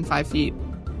are within 5 feet,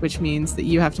 which means that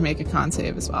you have to make a con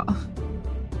save as well.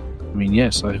 I mean,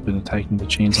 yes, I've been attacking the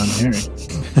chains on Harry.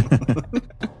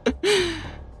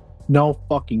 No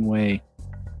fucking way.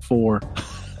 4.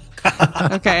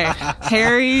 Okay,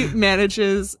 Harry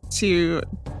manages to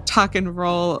tuck and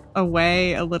roll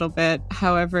away a little bit.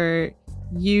 However,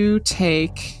 you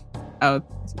take... Oh,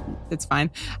 it's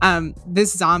fine.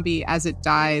 This zombie, as it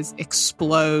dies,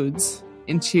 explodes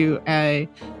into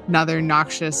another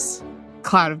noxious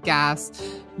cloud of gas.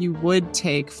 You would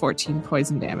take 14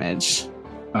 poison damage.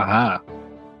 Aha.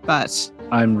 But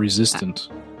I'm resistant.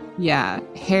 yeah,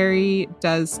 Harry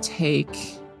does take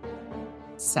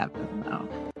 7 though.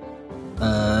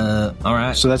 All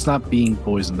right. So that's not being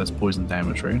poisoned, that's poison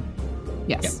damage, right?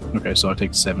 Yes. Okay, so I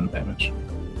take 7 damage.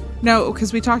 No,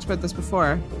 because we talked about this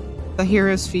before. The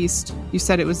Hero's Feast, you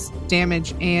said it was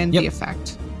damage and the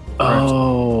effect.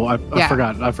 Oh, I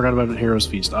forgot. I forgot about the Hero's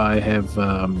Feast. I have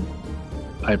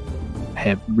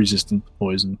resistant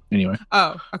poison. Anyway.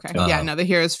 Oh, okay. Yeah, no, the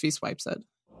Hero's Feast wipes it.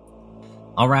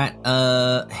 All right.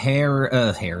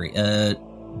 Harry.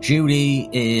 Judy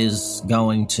is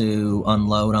going to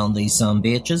unload on these some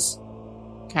bitches.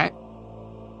 Okay.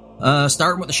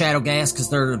 Starting with the shadow gas because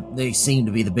they seem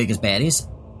to be the biggest baddies.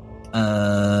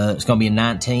 It's going to be a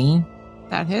 19.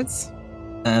 That hits.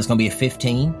 It's going to be a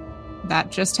 15.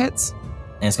 That just hits.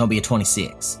 And it's going to be a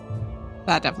 26.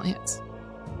 That definitely hits.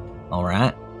 All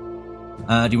right.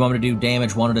 Do you want me to do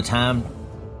damage one at a time?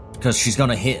 Because she's going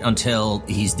to hit until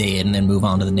he's dead and then move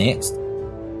on to the next.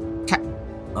 Okay.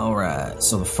 All right.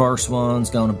 So the first one's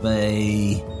going to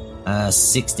be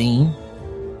 16.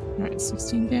 All right,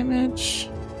 16 damage.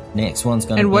 Next one's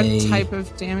going to be... And what type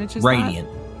of damage is Radiant.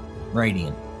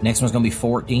 Radiant. Next one's going to be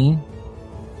 14.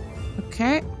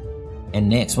 Okay. And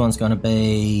next one's going to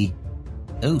be...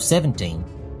 17.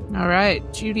 All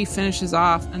right. Judy finishes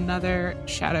off another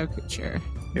shadow creature.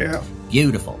 Yeah.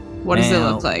 Beautiful. What does it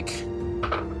look like?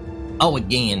 Oh,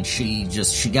 again, she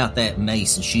got that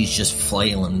mace and she's just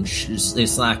flailing.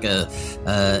 It's like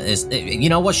you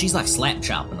know what? She's like slap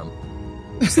chopping them.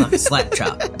 It's like a slap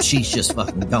chop. She's just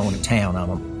fucking going to town on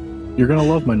them. You're gonna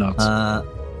love my nuts.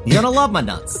 You're gonna love my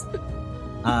nuts.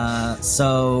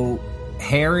 So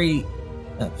Harry,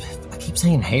 I keep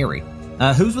saying Harry.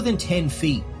 Who's within 10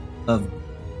 feet of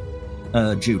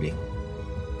Judy?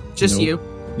 Just you.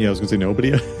 Yeah, I was gonna say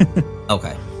nobody.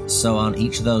 Okay. So on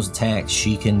each of those attacks,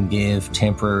 she can give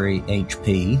temporary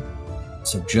HP.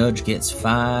 So Judge gets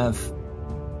 5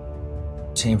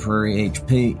 temporary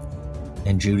HP,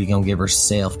 and Judy gonna give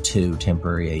herself 2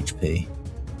 temporary HP.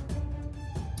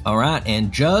 All right,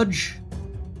 and Judge.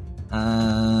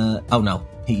 Oh no,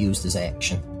 he used his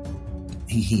action.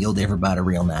 He healed everybody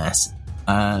real nice.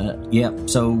 Yep.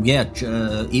 So yeah,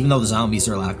 even though the zombies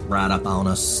are like right up on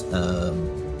us,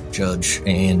 Judge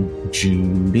and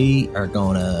Judy are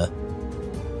gonna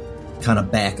kind of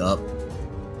back up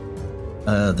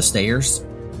the stairs.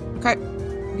 Okay.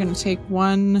 You're gonna take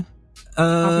one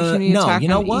opportunity attack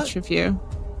on each of you.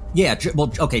 Yeah,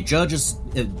 okay, Judge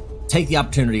take the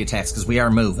opportunity attacks because we are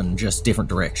moving just different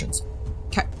directions.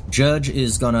 Okay. Judge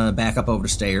is gonna back up over the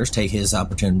stairs, take his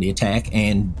opportunity attack,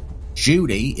 and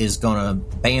Judy is gonna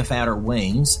bamf out her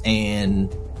wings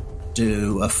and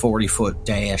do a 40-foot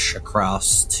dash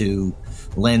across to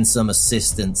lend some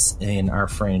assistance in our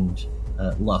friend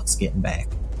Lux getting back.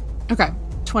 Okay.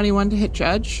 21 to hit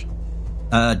Judge.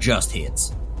 Just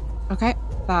hits. Okay.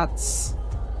 That's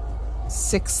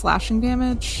 6 slashing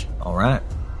damage. All right.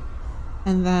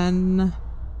 And then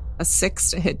a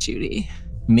 6 to hit Judy.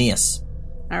 Miss.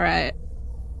 All right.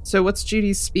 So what's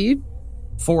Judy's speed?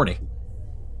 40.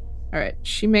 All right.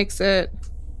 She makes it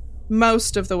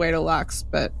most of the way to Lux,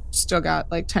 but still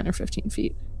got like 10 or 15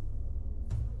 feet.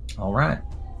 All right.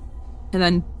 And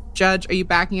then Judge, are you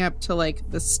backing up to like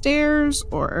the stairs,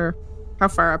 or how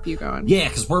far up are you going? Yeah,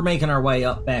 because we're making our way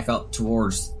back up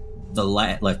towards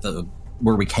the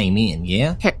where we came in.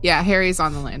 Yeah. Yeah, Harry's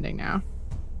on the landing now.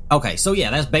 Okay, so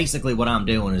yeah, that's basically what I'm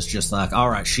doing. Is just like, all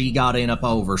right, she got in up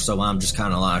over, so I'm just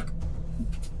kind of like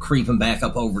creeping back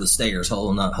up over the stairs,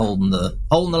 holding the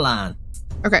line.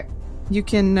 Okay, you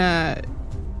can.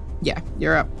 Yeah,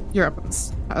 you're up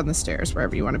on the stairs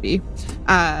wherever you want to be.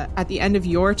 At the end of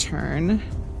your turn,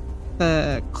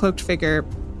 the cloaked figure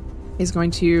is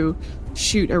going to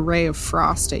shoot a ray of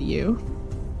frost at you.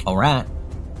 All right.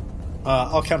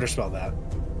 I'll counterspell that.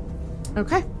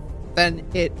 Okay. Then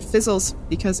it fizzles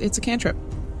because it's a cantrip.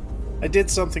 I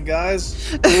did something,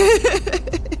 guys.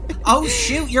 Oh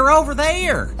shoot, you're over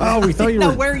there. Oh, we thought you were...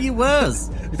 know where you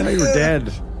was. We thought you were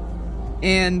dead.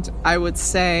 And I would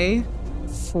say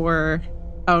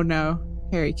oh no,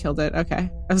 Harry killed it.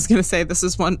 Okay. I was gonna say this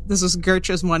was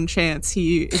Gertrude's one chance.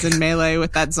 He is in melee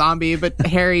with that zombie, but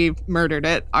Harry murdered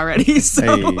it already. So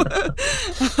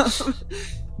Hey.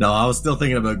 No, I was still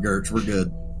thinking about Gertrude. We're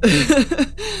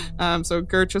good. So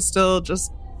Gertrude is still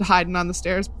just hiding on the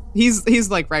stairs. He's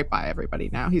like right by everybody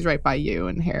now. He's right by you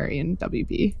and Harry and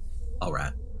WB. All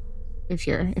right. If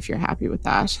you're happy with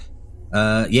that.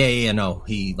 No.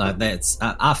 He like that's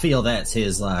I feel that's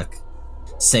his like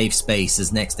safe space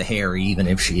is next to Harry, even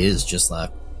if she is just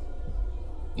like,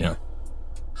 you know,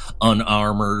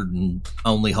 unarmored and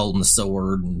only holding the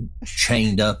sword and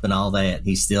chained up and all that.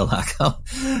 He's still like, oh,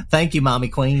 thank you, Mommy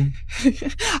Queen.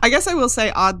 I guess I will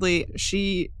say, oddly,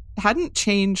 she hadn't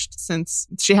changed since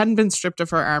she hadn't been stripped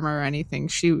of her armor or anything.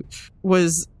 She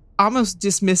was almost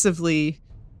dismissively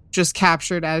just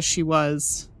captured as she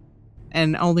was,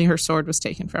 and only her sword was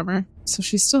taken from her. So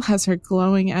she still has her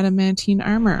glowing adamantine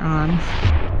armor on.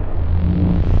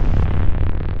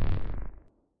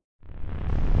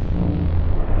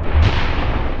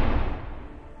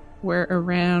 We're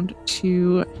around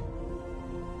to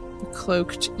the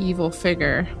cloaked evil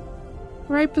figure,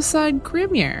 right beside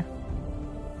Grimir.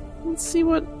 Let's see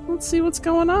what's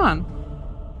going on.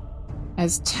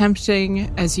 As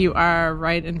tempting as you are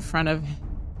right in front of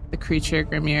the creature,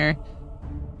 Grimir,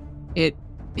 it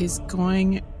is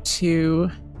going to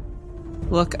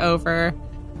look over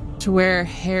to where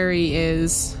Harry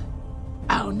is.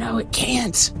 Oh no, it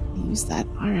can't. I used that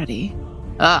already.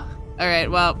 Alright,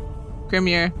 well,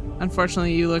 Grimir,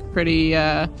 unfortunately you look pretty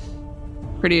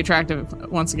attractive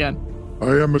once again.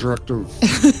 I am attractive.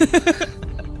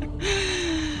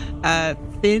 A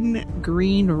thin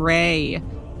green ray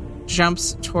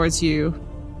jumps towards you,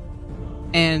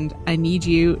 and I need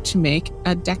you to make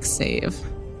a dex save.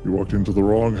 You walked into the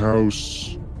wrong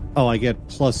house. Oh, I get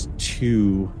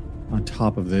 +2 on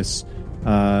top of this.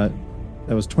 That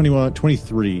was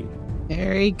 23.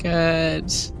 Very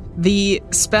good. The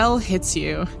spell hits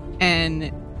you,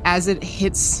 and as it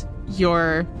hits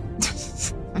your...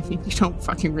 I mean, you don't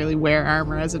fucking really wear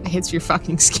armor. As it hits your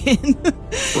fucking skin,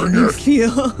 you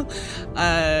feel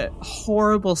a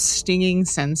horrible stinging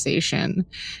sensation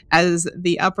as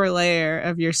the upper layer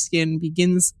of your skin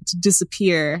begins to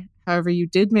disappear. However, you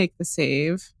did make the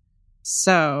save.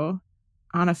 So,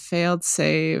 on a failed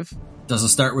save... Does it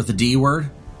start with the D word?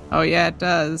 Oh, yeah, it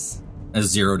does. As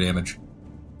 0 damage.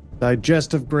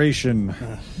 Digestivation.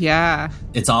 Yeah.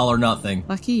 It's all or nothing.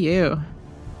 Lucky you.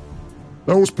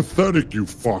 That was pathetic, you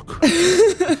fuck.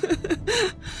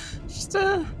 Just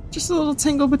a little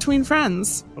tingle between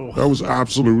friends. That was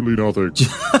absolutely nothing.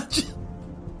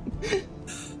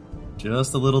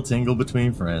 Just a little tingle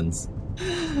between friends.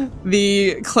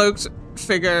 The cloaked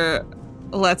figure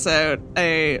lets out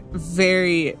a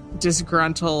very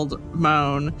disgruntled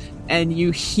moan, and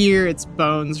you hear its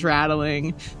bones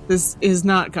rattling. This is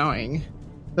not going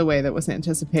the way that was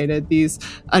anticipated. These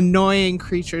annoying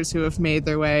creatures who have made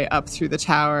their way up through the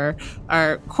tower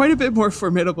are quite a bit more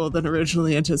formidable than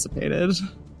originally anticipated.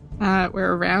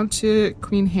 We're around to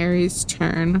Queen Harry's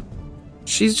turn.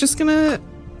 She's just gonna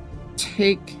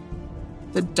take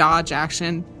the dodge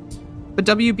action. But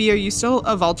WB, are you still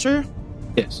a vulture?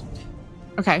 Yes.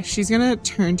 Okay, she's gonna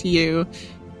turn to you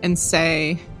and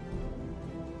say,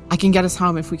 I can get us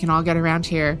home if we can all get around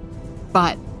here,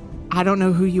 but I don't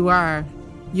know who you are.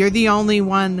 You're the only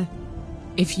one.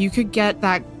 If you could get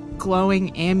that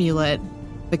glowing amulet,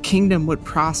 the kingdom would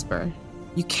prosper.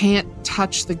 You can't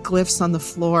touch the glyphs on the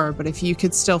floor, but if you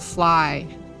could still fly.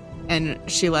 And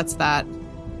she lets that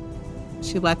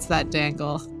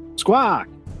dangle. Squawk!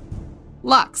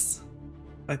 Lux.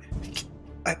 I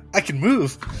can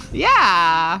move.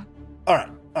 Yeah. All right.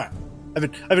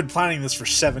 I've been planning this for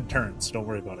 7 turns. So don't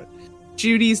worry about it.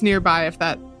 Judy's nearby if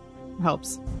that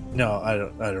helps. No, I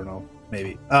don't know.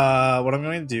 Maybe. What I'm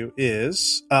going to do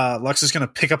is Lux is going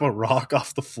to pick up a rock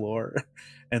off the floor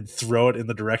and throw it in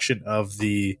the direction of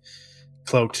the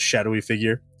cloaked, shadowy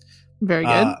figure. Very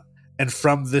good. And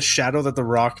from the shadow that the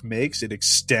rock makes, it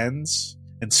extends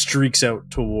and streaks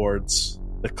out towards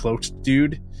the cloaked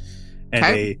dude. And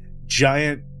a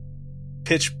giant,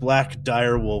 pitch black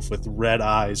dire wolf with red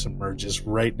eyes emerges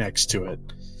right next to it.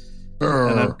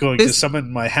 And I'm going to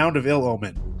summon my Hound of Ill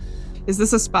Omen. Is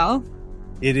this a spell?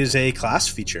 It is a class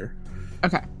feature.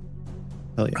 Okay.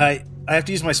 Hell yeah. I have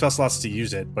to use my spell slots to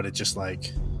use it, but it just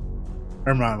like...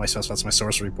 Or not my spell slots, my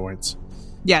sorcery points.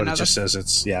 Yeah, but no, it just says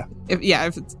it's... Yeah.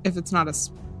 If it's not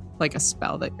a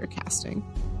spell that you're casting.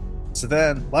 So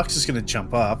then Lux is going to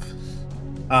jump up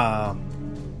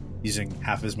using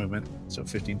half his movement, so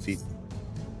 15 feet.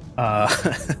 Well,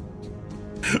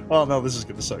 no, this is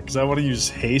going to suck, because I want to use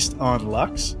haste on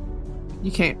Lux.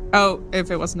 You can't... Oh,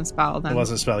 if it wasn't a spell, then... It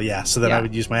wasn't a spell, yeah. So then I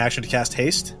would use my action to cast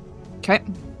haste. Okay.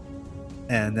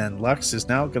 And then Lux is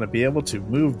now going to be able to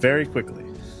move very quickly.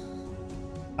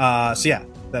 So yeah,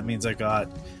 that means I got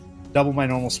double my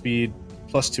normal speed,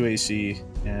 +2 AC,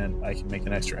 and I can make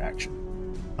an extra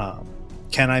action.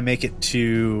 Can I make it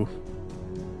to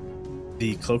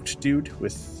the cloaked dude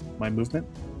with my movement?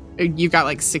 You've got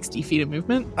like 60 feet of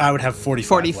movement? I would have 45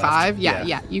 45? left.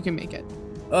 Yeah, you can make it.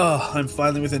 Oh, I'm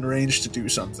finally within range to do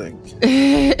something.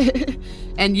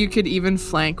 And you could even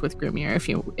flank with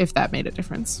Grimir if that made a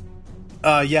difference.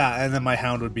 Yeah, and then my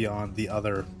hound would be on the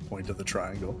other point of the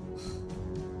triangle.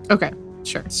 Okay,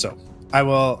 sure. So I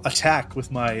will attack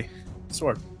with my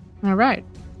sword. All right.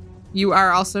 You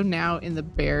are also now in the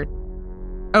bear...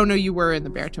 Oh, no, you were in the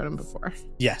bear totem before.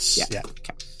 Yes. Yeah.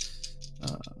 Okay.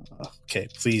 Okay,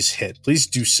 please hit. Please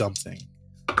do something.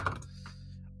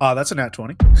 That's a nat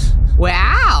 20.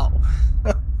 Wow.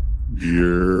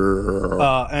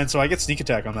 Yeah. And so I get sneak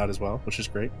attack on that as well, which is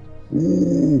great.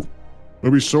 Ooh.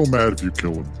 I'd be so mad if you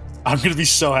kill him. I'm going to be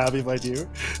so happy if I do.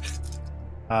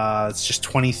 It's just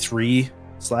 23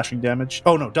 slashing damage.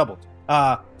 Oh, no, doubled.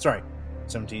 Sorry.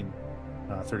 17,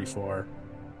 34,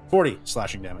 40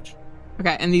 slashing damage.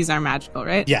 Okay, and these are magical,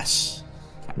 right? Yes.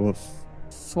 Woof.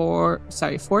 40?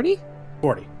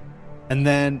 40. And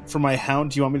then for my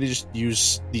hound, do you want me to just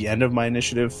use the end of my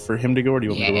initiative for him to go, or do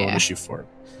you want me to roll initiative for it?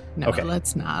 No, Okay.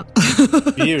 let's not.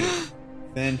 Beauty.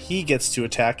 Then he gets to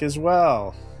attack as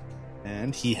well.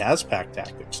 And he has pack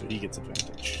tactics, so he gets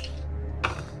advantage.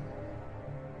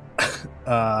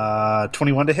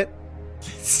 21 to hit.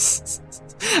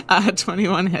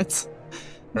 21 hits.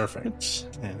 Perfect.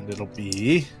 And it'll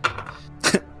be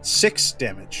 6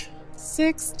 damage.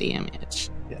 6 damage.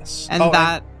 Yes. And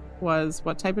that was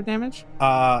what type of damage?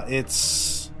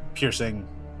 It's piercing,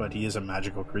 but he is a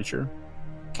magical creature.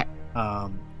 Okay.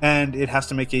 And it has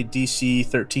to make a DC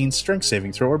 13 strength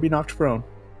saving throw or be knocked prone.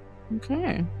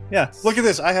 Okay. Yeah. Look at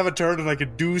this. I have a turn and I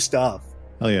can do stuff.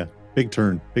 Oh yeah, big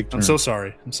turn. I'm so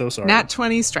sorry. Nat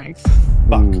 20 strength.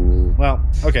 Fuck. Ooh. Well,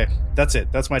 okay. That's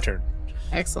it. That's my turn.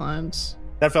 Excellent.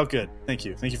 That felt good. Thank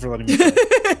you. Thank you for letting me play.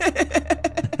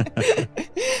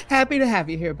 Happy to have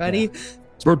you here, buddy. Yeah.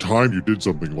 It's about time you did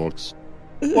something, Lux.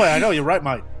 Boy, I know. You're right,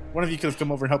 Mike. One of you could have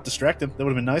come over and helped distract him. That would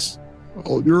have been nice.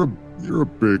 Oh, you're a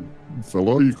big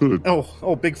fella. You could have.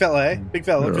 Oh, big fella, eh? Big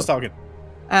fella. Look Yeah. who's talking.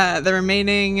 The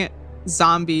remaining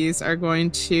zombies are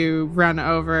going to run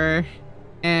over,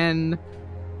 and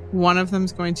one of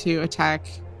them's going to attack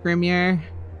Grimir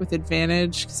with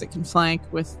advantage because it can flank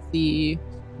with the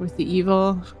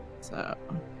evil. So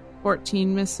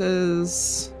 14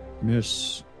 misses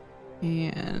Miss.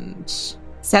 and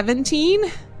 17.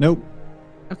 Nope.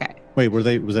 Okay. Wait, was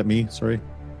that me? Sorry.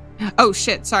 Oh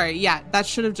shit, sorry. Yeah, that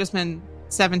should have just been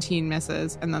 17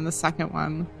 misses, and then the second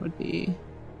one would be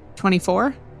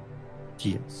 24.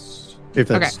 Yes. If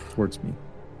that's towards me.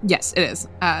 Yes, it is.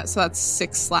 So that's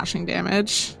 6 slashing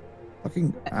damage.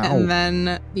 Fucking ow. And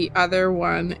then the other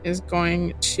one is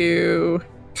going to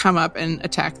come up and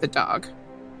attack the dog.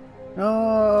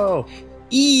 Oh.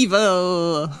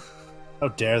 Evil. How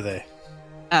dare they?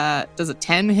 Does a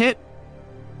 10 hit?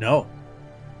 No.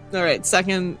 All right,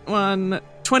 second one,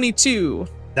 22.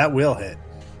 That will hit.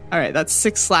 All right, that's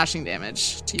 6 slashing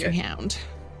damage to your hound.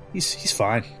 He's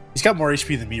fine. He's got more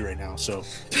HP than me right now, so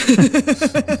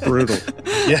Brutal.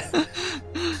 yeah.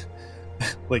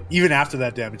 Like even after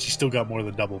that damage, he still got more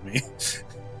than double me.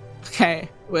 Okay,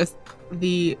 with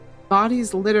the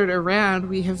bodies littered around,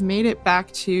 we have made it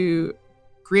back to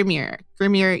Grimir.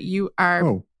 Grimir, you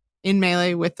are in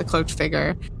melee with the cloaked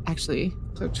figure. Actually,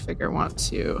 cloaked figure wants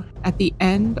to at the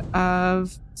end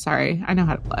of. Sorry, I know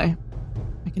how to play.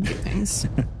 I can do things.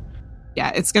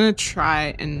 Yeah, it's gonna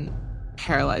try and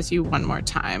paralyze you one more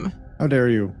time. How dare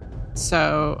you?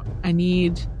 So I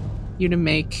need you to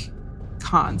make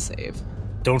con save.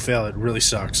 Don't fail. It really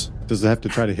sucks. Does it have to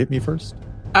try to hit me first?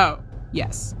 Oh,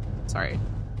 yes. Sorry.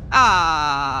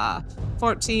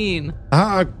 14.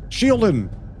 Shielding.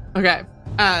 Okay.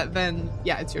 Then,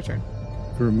 yeah, it's your turn.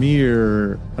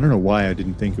 Grimir, I don't know why I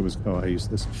didn't think it was. I used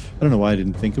this. I don't know why I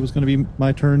didn't think it was going to be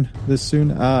my turn this soon.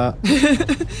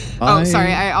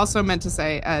 Sorry. I also meant to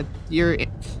say you're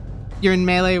in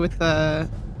melee with the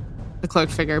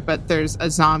cloaked figure, but there's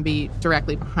a zombie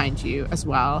directly behind you as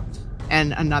well,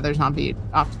 and another zombie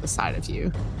off to the side of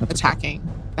you attacking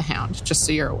the hound. Just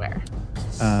so you're aware.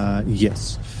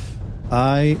 Yes.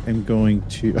 I am going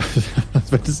to. I was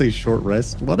about to say short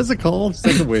rest. What is it called?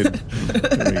 Second wind.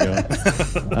 There we go.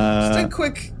 Just a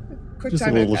quick just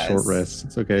time a little out, guys. short rest.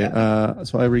 It's okay. Yeah.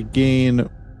 So I regain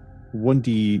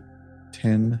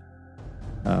 1d10.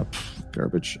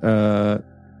 Garbage.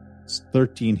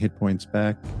 13 hit points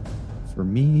back for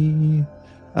me.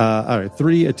 All right,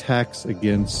 3 attacks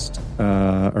against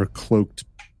our cloaked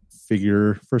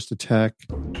figure. First attack.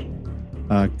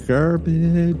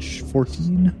 Garbage.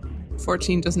 14.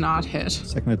 14 does not hit.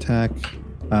 Second attack.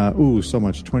 So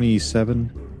much.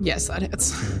 27. Yes, that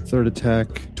hits. Third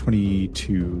attack.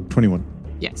 22. 21.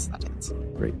 Yes, that hits.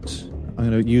 Great.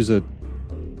 I'm going to use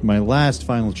my last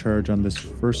final charge on this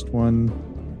first one.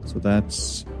 So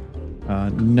that's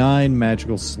 9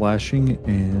 magical slashing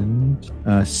and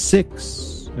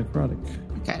 6 necrotic.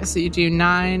 Okay, so you do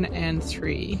 9 and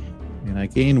 3. And I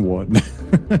gain 1.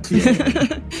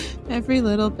 Every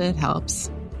little bit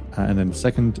helps. And then the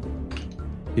second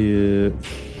is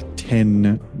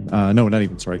 10. No, not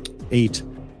even. Sorry. 8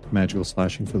 magical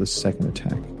slashing for the second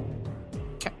attack.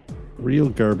 Okay. Real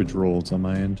garbage rolls on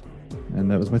my end. And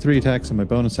that was my 3 attacks and my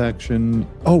bonus action.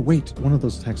 Oh, wait. One of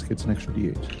those attacks gets an extra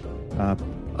d8.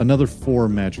 Another 4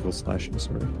 magical slashing,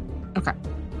 sorry. Okay.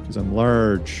 Because I'm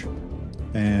large.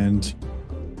 And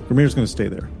Grimir's going to stay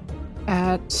there.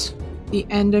 At the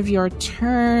end of your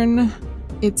turn,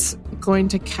 it's going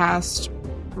to cast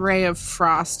Ray of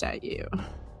Frost at you.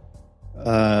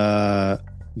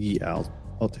 Yeah,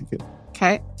 I'll take it.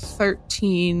 Okay.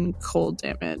 13 cold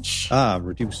damage.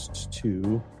 Reduced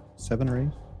to 7 or 8?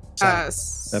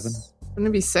 7? Wouldn't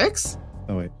it be 6?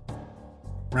 Oh, wait.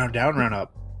 Round down, round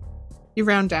up. You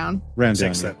round down. Round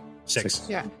 6 down. then. 6.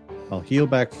 Yeah. I'll heal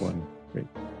back 1. Great.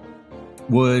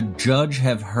 Would Judge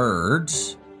have heard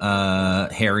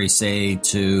Harry say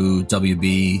to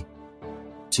WB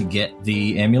to get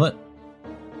the amulet?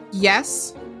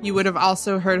 Yes. You would have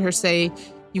also heard her say,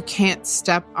 you can't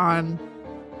step on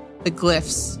the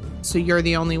glyphs, so you're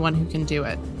the only one who can do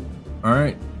it. All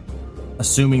right.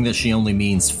 Assuming that she only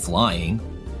means flying.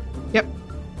 Yep.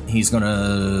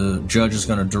 Judge is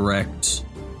gonna direct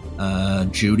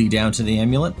Judy down to the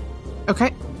amulet.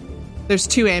 Okay. There's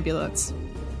 2 amulets.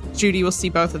 Judy will see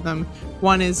both of them.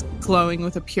 One is glowing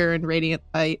with a pure and radiant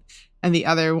light, and the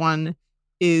other one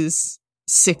is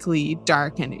sickly,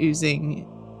 dark, and oozing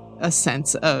a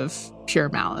sense of pure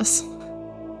malice.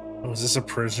 Oh, is this a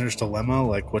prisoner's dilemma?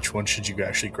 Like, which one should you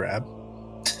actually grab?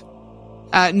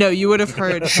 No, you would have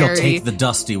heard She'll Harry. take the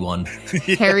dusty one.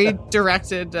 Yeah. Harry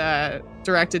directed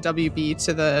WB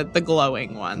to the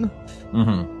glowing one,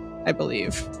 Mm-hmm. I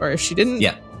believe. Or if she didn't,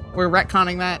 Yeah. we're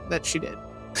retconning that she did.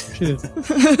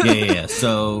 Yeah.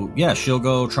 So, yeah, she'll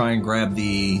go try and grab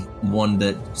the one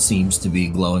that seems to be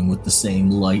glowing with the same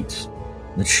light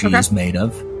that she is made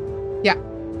of. Yeah.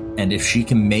 And if she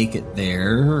can make it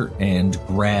there and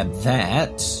grab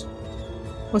that...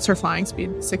 What's her flying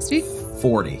speed? 60?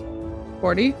 40.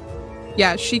 40?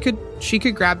 Yeah, she could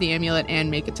grab the amulet and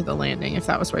make it to the landing if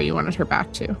that was where you wanted her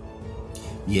back to.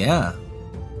 Yeah.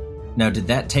 Now, did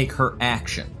that take her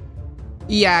action?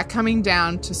 Yeah, coming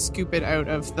down to scoop it out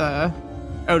of the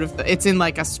it's in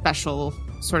like a special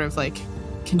sort of like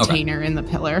container in the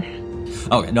pillar.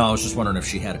 Okay, no, I was just wondering if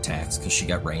she had attacks, because she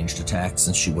got ranged attacks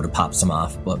and she would have popped some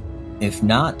off. But if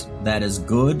not, that is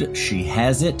good. She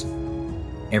has it.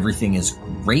 Everything is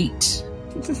great.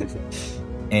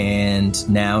 And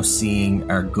now seeing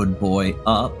our good boy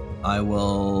up, I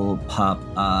will pop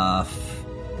off...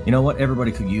 You know what?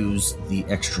 Everybody could use the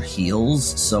extra heals,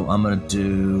 so I'm going to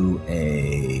do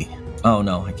a... Oh,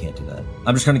 no, I can't do that.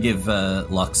 I'm just going to give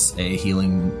Lux a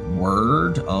healing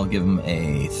word. I'll give him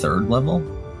a 3rd level.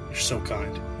 You're so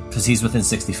kind. Because he's within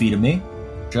 60 feet of me.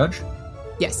 Judge?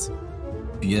 Yes.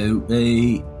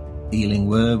 Beauty. Healing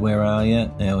word, where are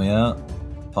you? There we are.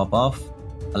 Pop off.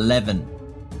 11.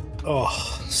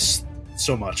 Oh,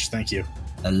 so much. Thank you.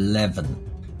 11.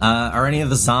 Are any of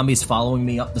the zombies following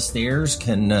me up the stairs?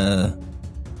 Can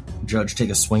Judge take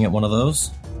a swing at one of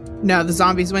those? No, the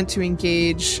zombies went to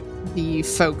engage the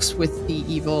folks with the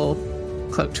evil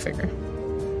cloaked figure.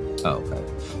 Oh, okay.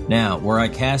 Now, where I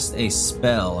cast a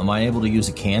spell, am I able to use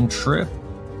a cantrip?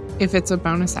 If it's a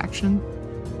bonus action.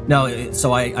 No,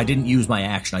 so I didn't use my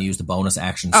action. I used a bonus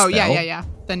action spell. Oh, yeah.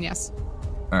 Then yes.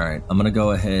 All right, I'm going to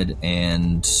go ahead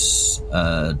and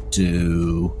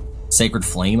do Sacred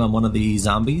Flame on one of the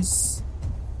zombies.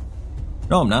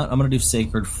 No, I'm not. I'm going to do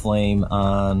Sacred Flame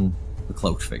on the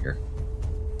cloaked figure.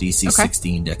 DC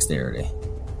 16 dexterity.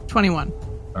 21.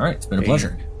 All right, it's been a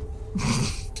pleasure.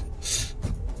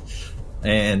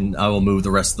 And I will move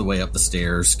the rest of the way up the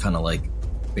stairs, kind of like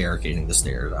barricading the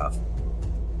stairs off.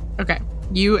 Okay.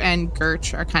 You and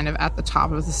Gurch are kind of at the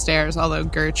top of the stairs, although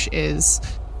Gurch is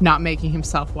not making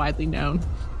himself widely known.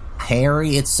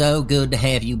 Harry, it's so good to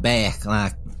have you back.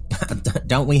 Like,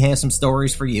 don't we have some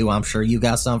stories for you? I'm sure you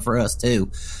got some for us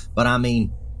too. But I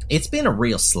mean, it's been a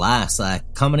real slice.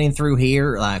 Like, coming in through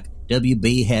here, like,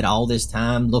 WB had all this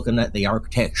time looking at the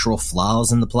architectural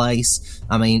flaws in the place.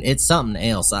 I mean, it's something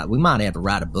else. Like, we might have to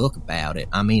write a book about it.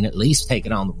 I mean, at least take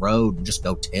it on the road and just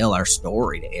go tell our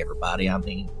story to everybody. I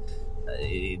mean,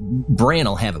 Bren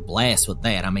will have a blast with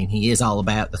that. I mean, he is all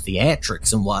about the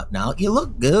theatrics and whatnot. You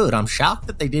look good. I'm shocked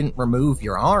that they didn't remove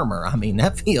your armor. I mean,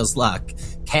 that feels like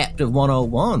Captive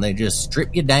 101. They just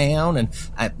strip you down. And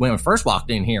when I first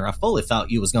walked in here, I fully thought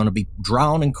you was going to be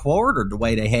drawn and quartered the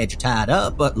way they had you tied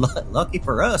up. But lucky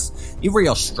for us, you're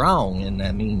real strong. And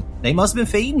I mean, they must have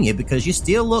been feeding you, because you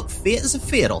still look fit as a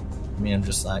fiddle. I mean, I'm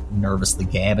just like nervously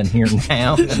gabbing here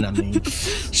now. And I mean,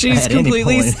 she's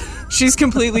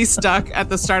completely stuck at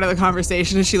the start of the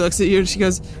conversation, and she looks at you and she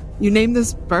goes, "You named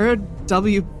this bird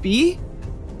WB?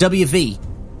 WV.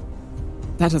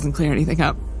 That doesn't clear anything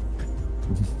up."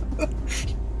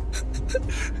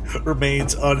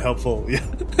 remains unhelpful. Yeah.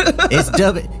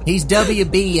 He's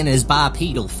WB in his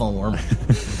bipedal form.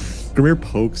 Grimir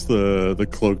pokes the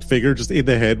cloaked figure just in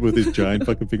the head with his giant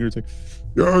fucking finger. It's like,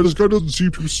 Yeah, this guy doesn't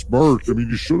seem too smart. I mean,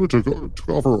 you should have took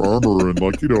off her armor and,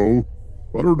 like, I don't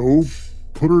know,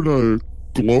 put her in a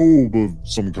globe of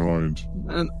some kind.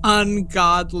 An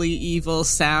ungodly evil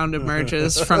sound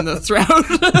emerges from the throat.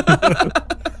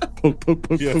 poke.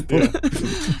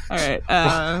 All right.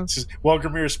 While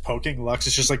Grimir is poking, Lux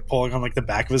is just like pulling on like the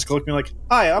back of his cloak, being like,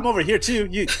 "Hi, I'm over here too.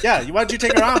 Why don't you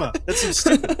take her armor? That seems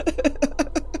stupid."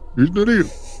 He's an idiot.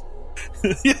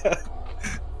 Yeah.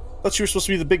 Thought you were supposed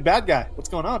to be the big bad guy. What's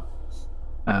going on?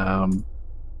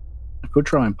 I could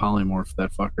try and polymorph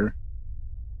that fucker,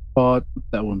 but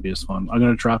that wouldn't be as fun. I'm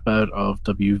going to drop out of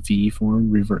WV form,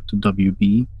 revert to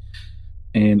WB,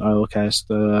 and I will cast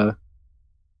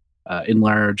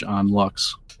Enlarge on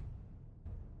Lux.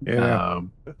 yeah.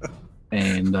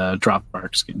 And drop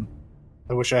Bark Skin.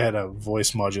 I wish I had a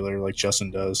voice modulator like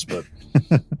Justin does, but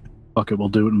Fuck it, we'll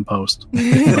do it in post.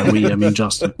 By we, I mean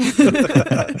Justin.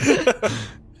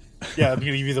 yeah, I'm gonna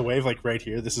give you the wave like right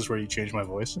here. This is where you change my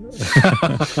voice.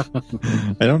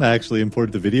 I don't actually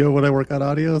import the video when I work on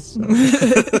audio. So.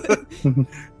 Well,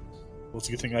 it's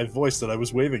a good thing I voiced that I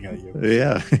was waving at you.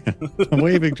 Yeah. I'm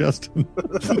waving, Justin.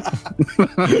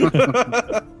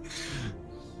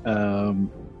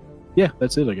 Yeah,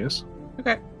 that's it, I guess.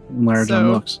 Okay. Enlarge So,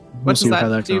 on Lux. What does how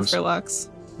that do goes. for Lux?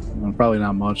 Probably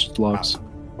not much. It's Lux.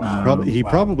 Wow. He Wow.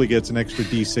 probably gets an extra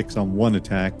D6 on one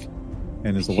attack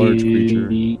and is a large creature.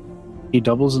 He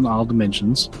doubles in all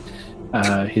dimensions.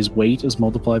 His weight is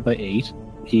multiplied by 8.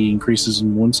 He increases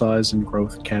in one size and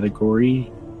growth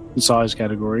category.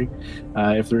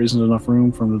 If there isn't enough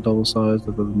room from the double size,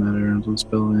 that doesn't matter until the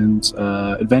spell ends.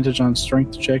 Advantage on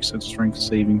strength checks and strength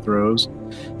saving throws.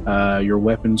 Your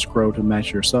weapons grow to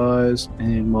match your size,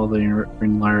 and while they are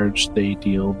enlarged, they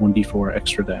deal 1d4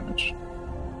 extra damage.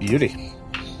 Beauty.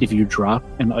 If you drop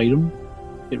an item,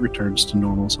 it returns to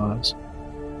normal size.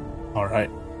 All right.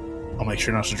 I'll make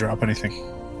sure not to drop anything.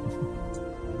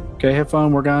 Okay, have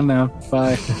fun. We're gone now.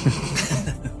 Bye. All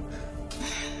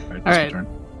that's my right. turn.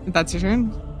 That's your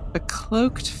turn. The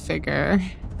cloaked figure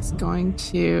is going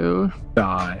to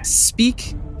Die.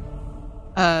 speak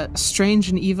a strange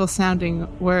and evil sounding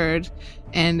word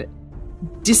and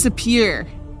disappear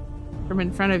from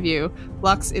in front of you.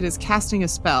 Lux, it is casting a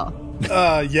spell.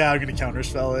 Yeah, I'm gonna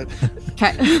counterspell it.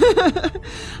 Okay.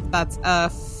 That's a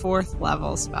 4th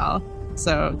level spell.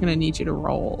 So I'm going to need you to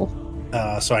roll.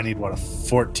 So I need a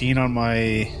 14 on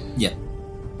my. Yeah,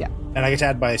 And I get to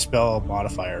add my spell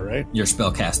modifier, right? your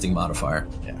spell casting modifier.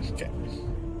 Yeah. Okay.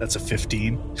 That's a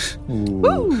 15. Ooh.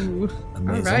 Woo! All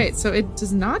Amazing. right. So it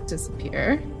does not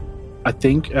disappear. I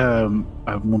think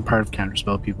one part of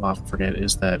counterspell people often forget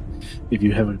is that if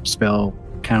you have a spell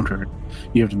countered,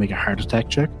 you have to make a heart attack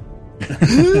check.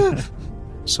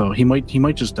 So he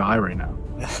might just die right now.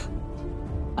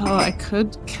 Oh, I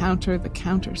could counter the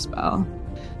counter spell.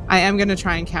 I am going to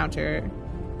try and counter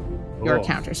your Oh.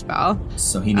 counter spell.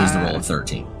 So he needs to roll a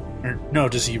 13. No,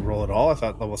 does he roll at all? I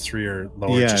thought level 3 or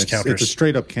lower Yeah, just it's counters. a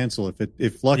straight up cancel.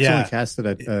 If Lux Yeah. only cast it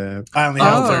at I only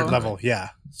have Oh. 3rd level, yeah.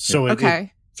 So it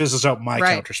Okay. fizzles out my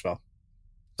Right. counter spell.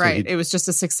 So Right. he- It was just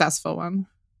a successful one.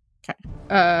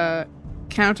 Okay.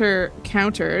 Countered.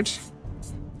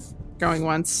 Going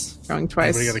once, going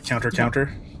twice. Anybody got a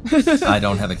counter? I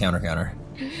don't have a counter.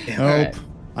 Damn. Nope. Alright.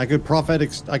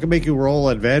 I could make you roll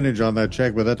advantage on that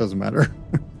check, but that doesn't matter.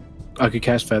 I could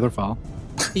cast Featherfall.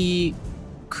 The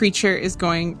creature is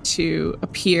going to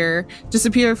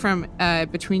disappear from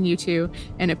between you two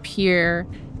and appear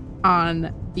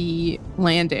on the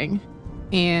landing.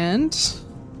 And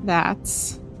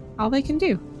that's all they can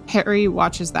do. Harry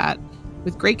watches that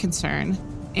with great concern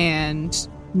and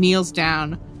kneels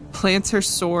down, plants her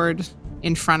sword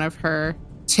in front of her,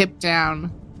 tipped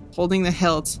down, holding the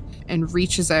hilt, and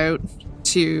reaches out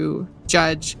to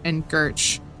Judge and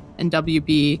Gertch and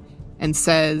WB and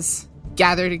says,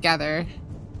 "Gather together."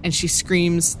 And she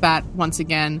screams that once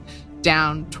again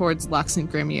down towards Lux and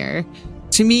Grimir.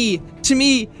 To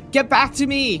me, get back to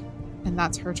me. And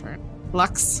that's her turn.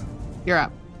 Lux, you're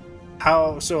up.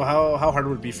 How hard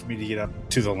would it be for me to get up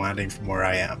to the landing from where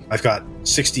I am? I've got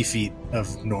 60 feet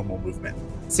of normal movement.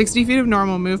 60 feet of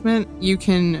normal movement. You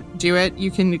can do it. You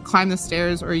can climb the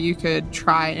stairs, or you could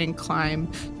try and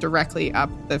climb directly up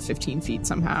the 15 feet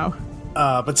somehow.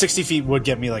 But 60 feet would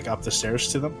get me like up the stairs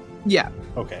to them. Yeah.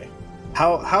 Okay.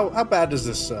 How bad does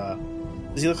this?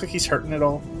 Does he look like he's hurting at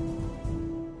all?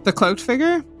 The cloaked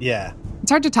figure? Yeah. It's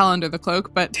hard to tell under the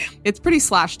cloak, but it's pretty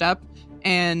slashed up,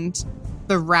 and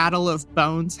the rattle of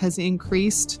bones has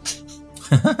increased.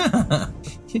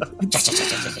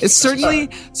 It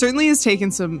certainly has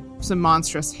taken some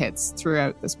monstrous hits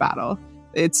throughout this battle.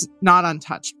 It's not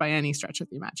untouched by any stretch of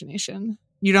the imagination.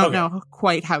 You don't know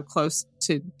quite how close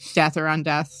to death or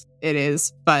undeath it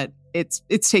is, but it's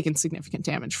taken significant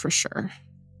damage for sure.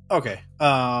 Okay.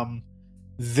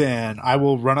 Then I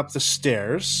will run up the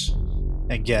stairs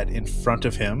and get in front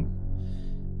of him.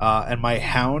 And my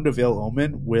Hound of Ill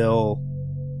Omen will...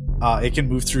 it can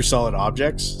move through solid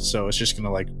objects, so it's just going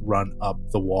to like run up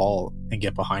the wall and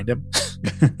get behind him.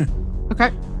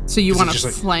 Okay. So you want to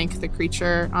flank the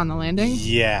creature on the landing?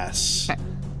 Yes. Okay.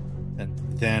 And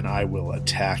then I will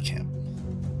attack him.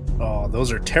 Oh,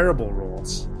 those are terrible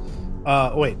rolls.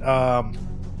 Wait.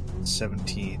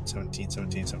 17.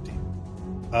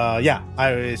 Yeah,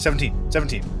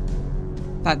 17.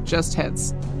 That just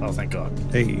hits. Oh, thank God.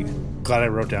 Hey. Glad I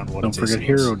wrote down what Don't forget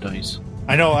hero dice.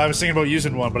 I know, I was thinking about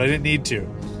using one, but I didn't need to.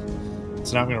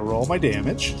 So now I'm going to roll my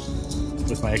damage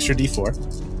with my extra d4.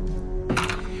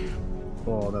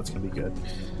 Oh, that's going to be good.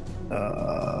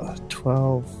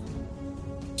 12,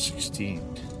 16,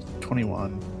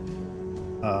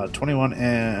 21. 21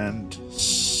 and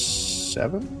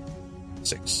 7?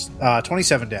 6.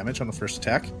 27 damage on the first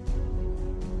attack.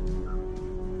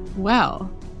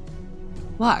 Well,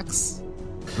 Lux.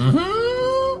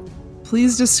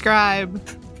 Please describe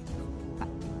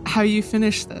how you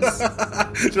finish this.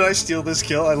 Did I steal this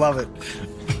kill? I love it.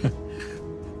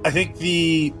 I think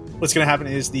what's going to happen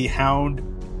is the Hound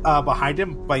behind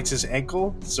him bites his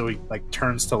ankle, so he like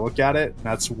turns to look at it, and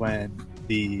that's when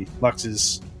the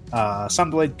Lux's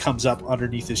Sunblade comes up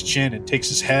underneath his chin and takes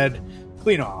his head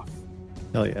clean off.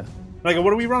 Hell yeah. And I go,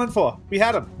 what are we running for? We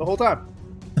had him the whole time.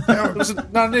 It was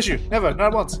not an issue. Never.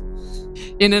 Not once.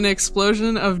 In an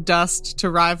explosion of dust to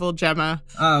rival Gemma,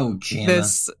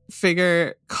 this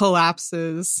figure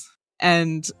collapses,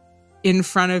 and in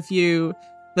front of you,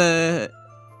 the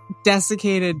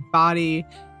desiccated body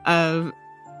of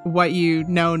what you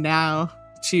know now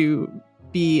to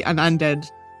be an undead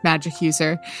magic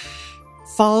user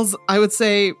falls, I would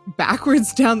say,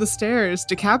 backwards down the stairs,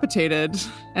 decapitated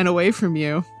and away from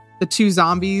you. The two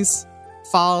zombies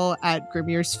fall at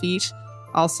Grimir's feet,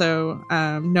 also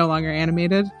no longer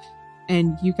animated,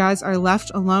 and you guys are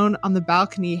left alone on the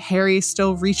balcony, Harry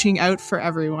still reaching out for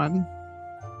everyone.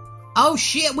 Oh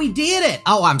shit, we did it!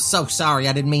 Oh, I'm so sorry,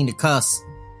 I didn't mean to cuss.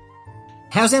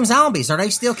 How's them zombies? Are they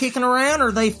still kicking around,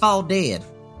 or they fall dead?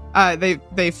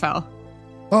 They fell.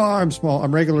 Oh, I'm small.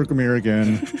 I'm regular Grimir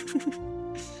again.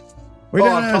 We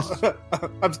did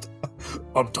it!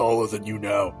 I'm taller than you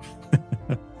now.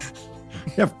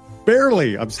 Yeah,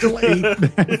 barely. I'm still 8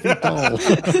 feet tall.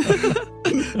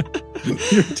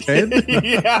 You're 10?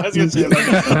 Yeah, I was going to say, like,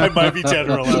 I might be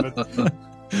 10 or 11.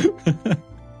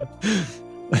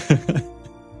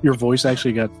 Your voice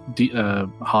actually got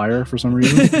higher for some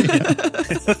reason.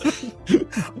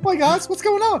 Oh my gosh, what's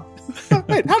going on?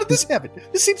 Wait, how did this happen?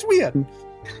 This seems weird.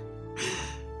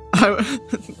 I was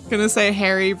gonna say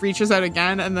Harry reaches out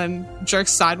again and then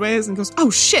jerks sideways and goes, oh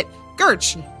shit,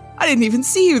 Gurch! I didn't even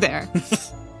see you there.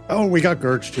 Oh, we got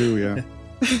Gurch too, yeah.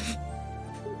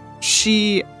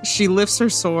 She lifts her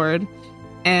sword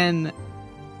and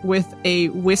with a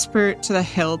whisper to the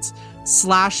hilt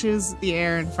slashes the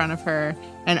air in front of her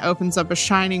and opens up a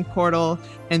shining portal,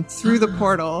 and through the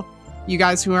portal you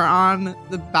guys who are on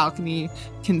the balcony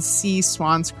can see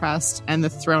Swan's Crest and the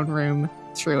throne room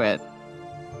through it.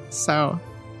 So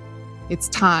it's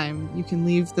time. You can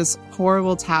leave this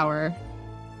horrible tower.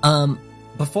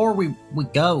 Before we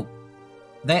go,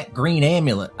 that green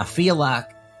amulet, I feel like,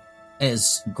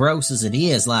 as gross as it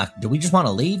is, like, do we just want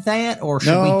to leave that, or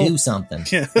should we do something?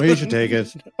 We should take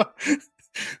it.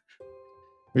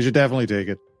 We should definitely take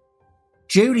it.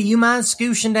 Judy, you mind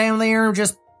scooshing down there and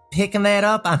just picking that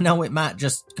up? I know it might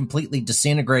just completely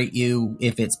disintegrate you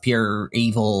if it's pure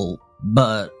evil,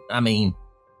 but, I mean,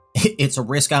 it's a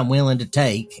risk I'm willing to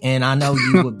take, and I know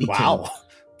you would be wow. too.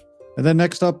 And then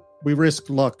next up, we risk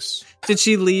Lux. Did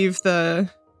she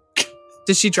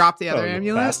drop the other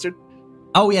amulet? Bastard.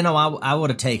 Oh, yeah, no, I would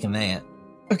have taken that.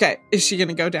 Okay, is she going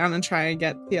to go down and try and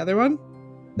get the other one?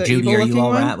 The Judy, are you all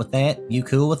one? right with that? You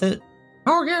cool with it?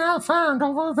 Oh, yeah, I'm fine.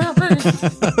 Don't worry about me.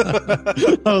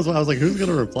 I was like, who's going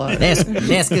to reply?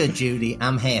 That's good, Judy.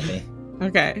 I'm happy.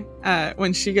 Okay,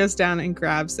 when she goes down and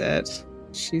grabs it,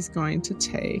 she's going to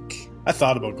take... I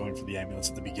thought about going for the ambulance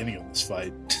at the beginning of this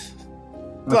fight.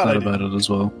 I thought about it as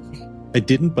well. I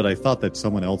didn't, but I thought that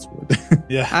someone else would.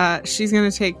 Yeah. She's going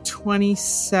to take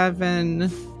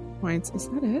 27 points. Is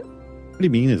that it? What do you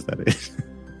mean, is that it?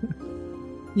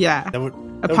 Yeah. That would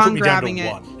Upon put me grabbing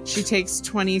down to it, 1. she takes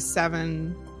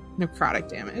 27 necrotic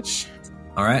damage.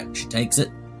 All right, she takes it.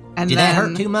 And Did then, that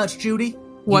hurt too much, Judy?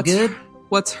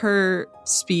 What's her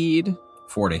speed?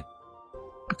 40.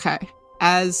 Okay.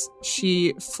 As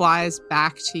she flies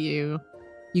back to you,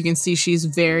 you can see she's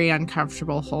very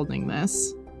uncomfortable holding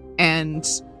this. And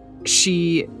can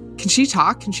she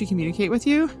talk? Can she communicate with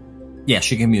you? Yeah,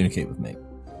 she can communicate with me.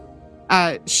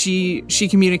 She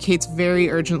communicates very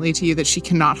urgently to you that she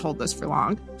cannot hold this for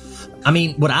long. I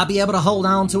mean, would I be able to hold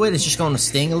on to it? It's just going to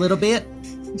sting a little bit.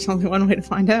 There's only one way to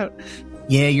find out.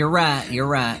 Yeah, you're right.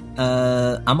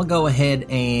 I'm going to go ahead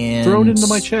and... Throw it into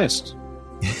my chest.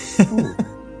 Ooh,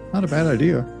 not a bad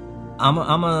idea. I'm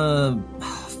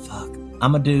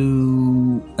going to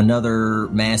do another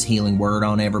mass healing word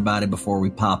on everybody before we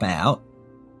pop out,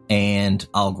 and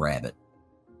I'll grab it.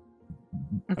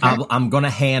 Okay. I'm going to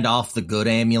hand off the good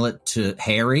amulet to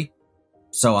Harry,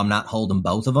 so I'm not holding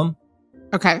both of them.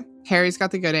 Okay. Harry's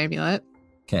got the good amulet.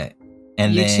 Okay.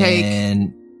 And You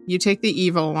then... You take the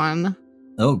evil one.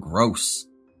 Oh, gross.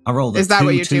 I rolled a Is that 2,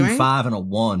 what you're 2, doing? 5, and a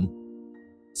 1.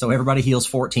 So everybody heals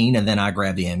 14, and then I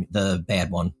grab the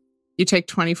bad one. You take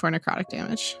 24 necrotic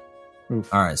damage.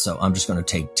 Oof. All right, so I'm just going to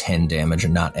take 10 damage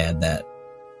and not add that.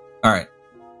 All right.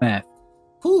 Math.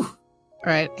 Whew. All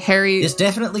right. Harry It's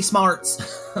definitely smarts.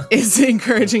 is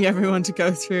encouraging everyone to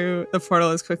go through the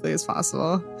portal as quickly as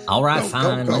possible. All right, Go,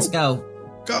 fine. go. Let's go.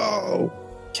 Go!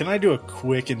 Can I do a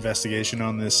quick investigation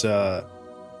on this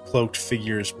cloaked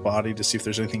figure's body to see if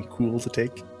there's anything cool to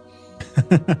take?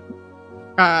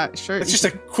 Sure. It's just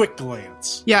a quick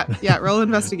glance. Yeah, roll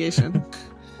investigation.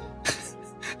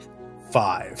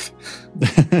 5.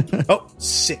 Oh,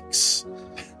 6.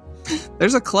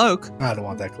 There's a cloak. I don't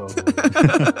want that cloak.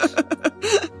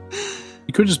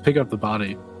 You could just pick up the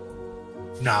body.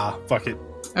 Nah, fuck it.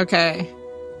 Okay.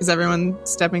 Is everyone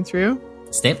stepping through?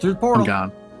 Step through the portal. I'm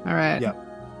gone. All right. Yep.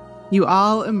 You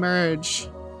all emerge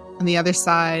on the other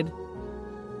side.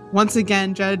 Once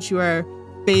again, Judge, you are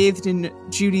bathed in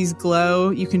Judy's glow.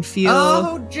 You can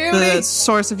feel the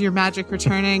source of your magic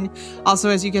returning. Also,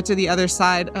 as you get to the other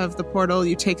side of the portal,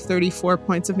 you take 34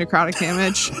 points of necrotic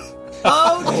damage.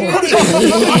 Oh,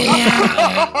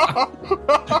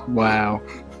 Judy! Wow.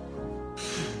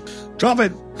 Drop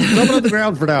it! Drop it on the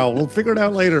ground for now. We'll figure it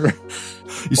out later.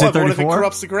 You said What if it 34?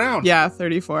 corrupts the ground? Yeah,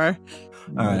 34.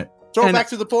 All right. Throw it And- back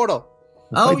through the portal.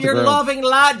 Oh, Fight the you're ground. loving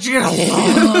light, Judy!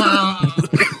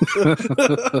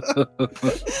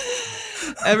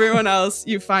 Everyone else,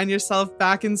 you find yourself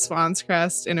back in Swan's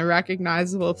Crest in a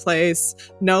recognizable place,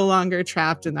 no longer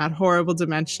trapped in that horrible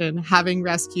dimension, having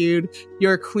rescued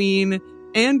your queen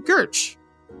and Gertch,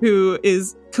 who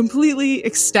is completely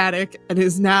ecstatic and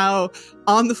is now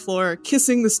on the floor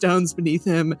kissing the stones beneath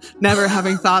him, never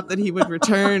having thought that he would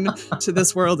return to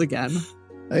this world again.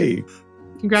 Hey.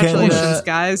 Congratulations,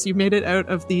 guys. You made it out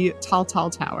of the Tall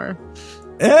Tower.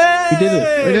 Hey! We did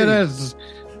it. We did it!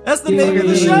 That's the name of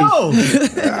the show!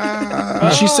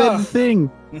 Ah, She said the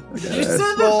thing. She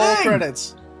said the Roll thing!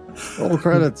 credits. roll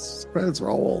credits. Credits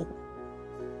roll.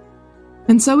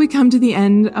 And so we come to the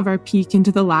end of our peek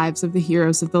into the lives of the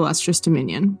heroes of the Lustrous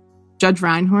Dominion. Judge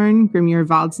Reinhorn, Grimir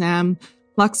Valdsnam,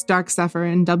 Lux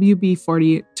Darkzephyr, and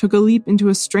WB-40 took a leap into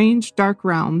a strange, dark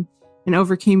realm and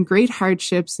overcame great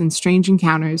hardships and strange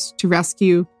encounters to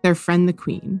rescue their friend the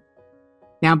Queen.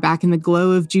 Now back in the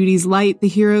glow of Judy's light, the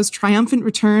hero's triumphant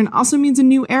return also means a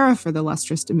new era for the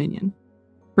Lustrous Dominion,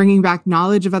 bringing back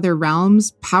knowledge of other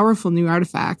realms, powerful new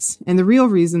artifacts, and the real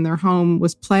reason their home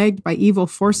was plagued by evil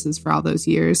forces for all those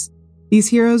years. These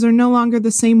heroes are no longer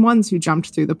the same ones who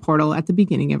jumped through the portal at the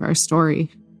beginning of our story.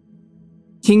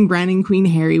 King Bran and Queen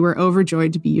Harry were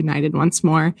overjoyed to be united once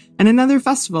more, and another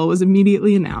festival was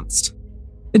immediately announced.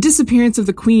 The disappearance of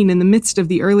the Queen in the midst of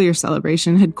the earlier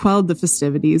celebration had quelled the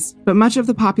festivities, but much of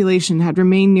the population had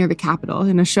remained near the capital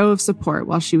in a show of support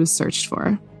while she was searched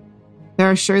for. There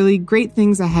are surely great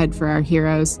things ahead for our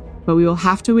heroes, but we will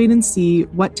have to wait and see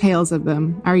what tales of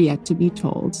them are yet to be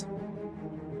told.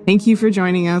 Thank you for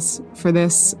joining us for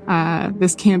this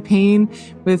campaign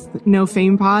with No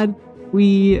Fame Pod.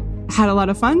 We had a lot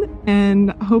of fun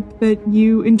and hope that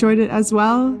you enjoyed it as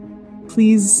well.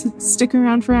 Please stick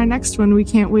around for our next one. We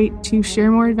can't wait to share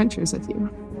more adventures with you.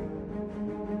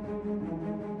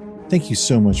 Thank you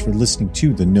so much for listening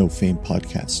to the No Fame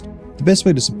Podcast. The best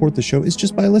way to support the show is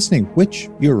just by listening, which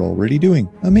you're already doing.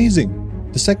 Amazing.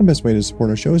 The second best way to support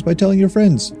our show is by telling your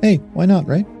friends. Hey, why not,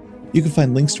 right? You can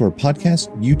find links to our podcast,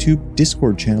 YouTube,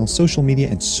 Discord channel, social media,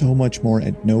 and so much more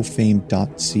at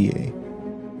nofame.ca.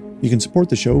 You can support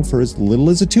the show for as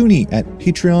little as a toonie at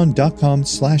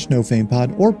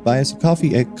patreon.com/nofamepod or buy us a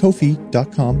coffee at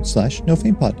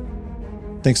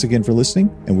ko-fi.com/nofamepod. Thanks again for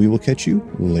listening, and we will catch you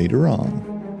later on.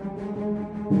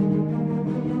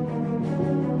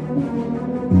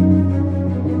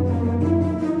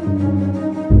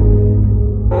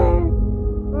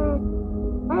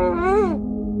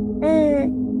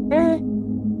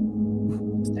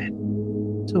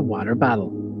 water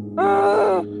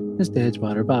bottle. His dad's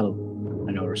water bottle.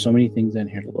 I know there's so many things in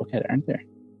here to look at, aren't there?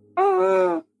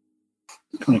 I'm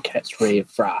going to cast Ray of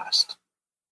Frost.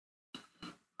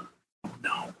 Oh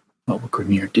no. What will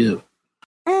Grimir do?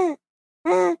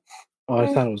 Oh,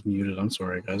 I thought it was muted. I'm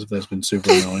sorry, guys, if that's been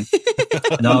super annoying.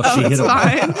 No, she hit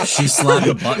fine. She slapped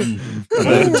a button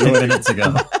about 10 minutes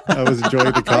ago. I was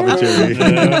enjoying the commentary.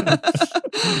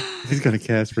 He's going to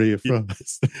cast Ray of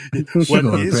Frost. What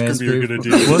is Grimir going to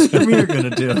do? What's Grimir going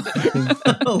to do?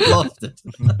 I loved it.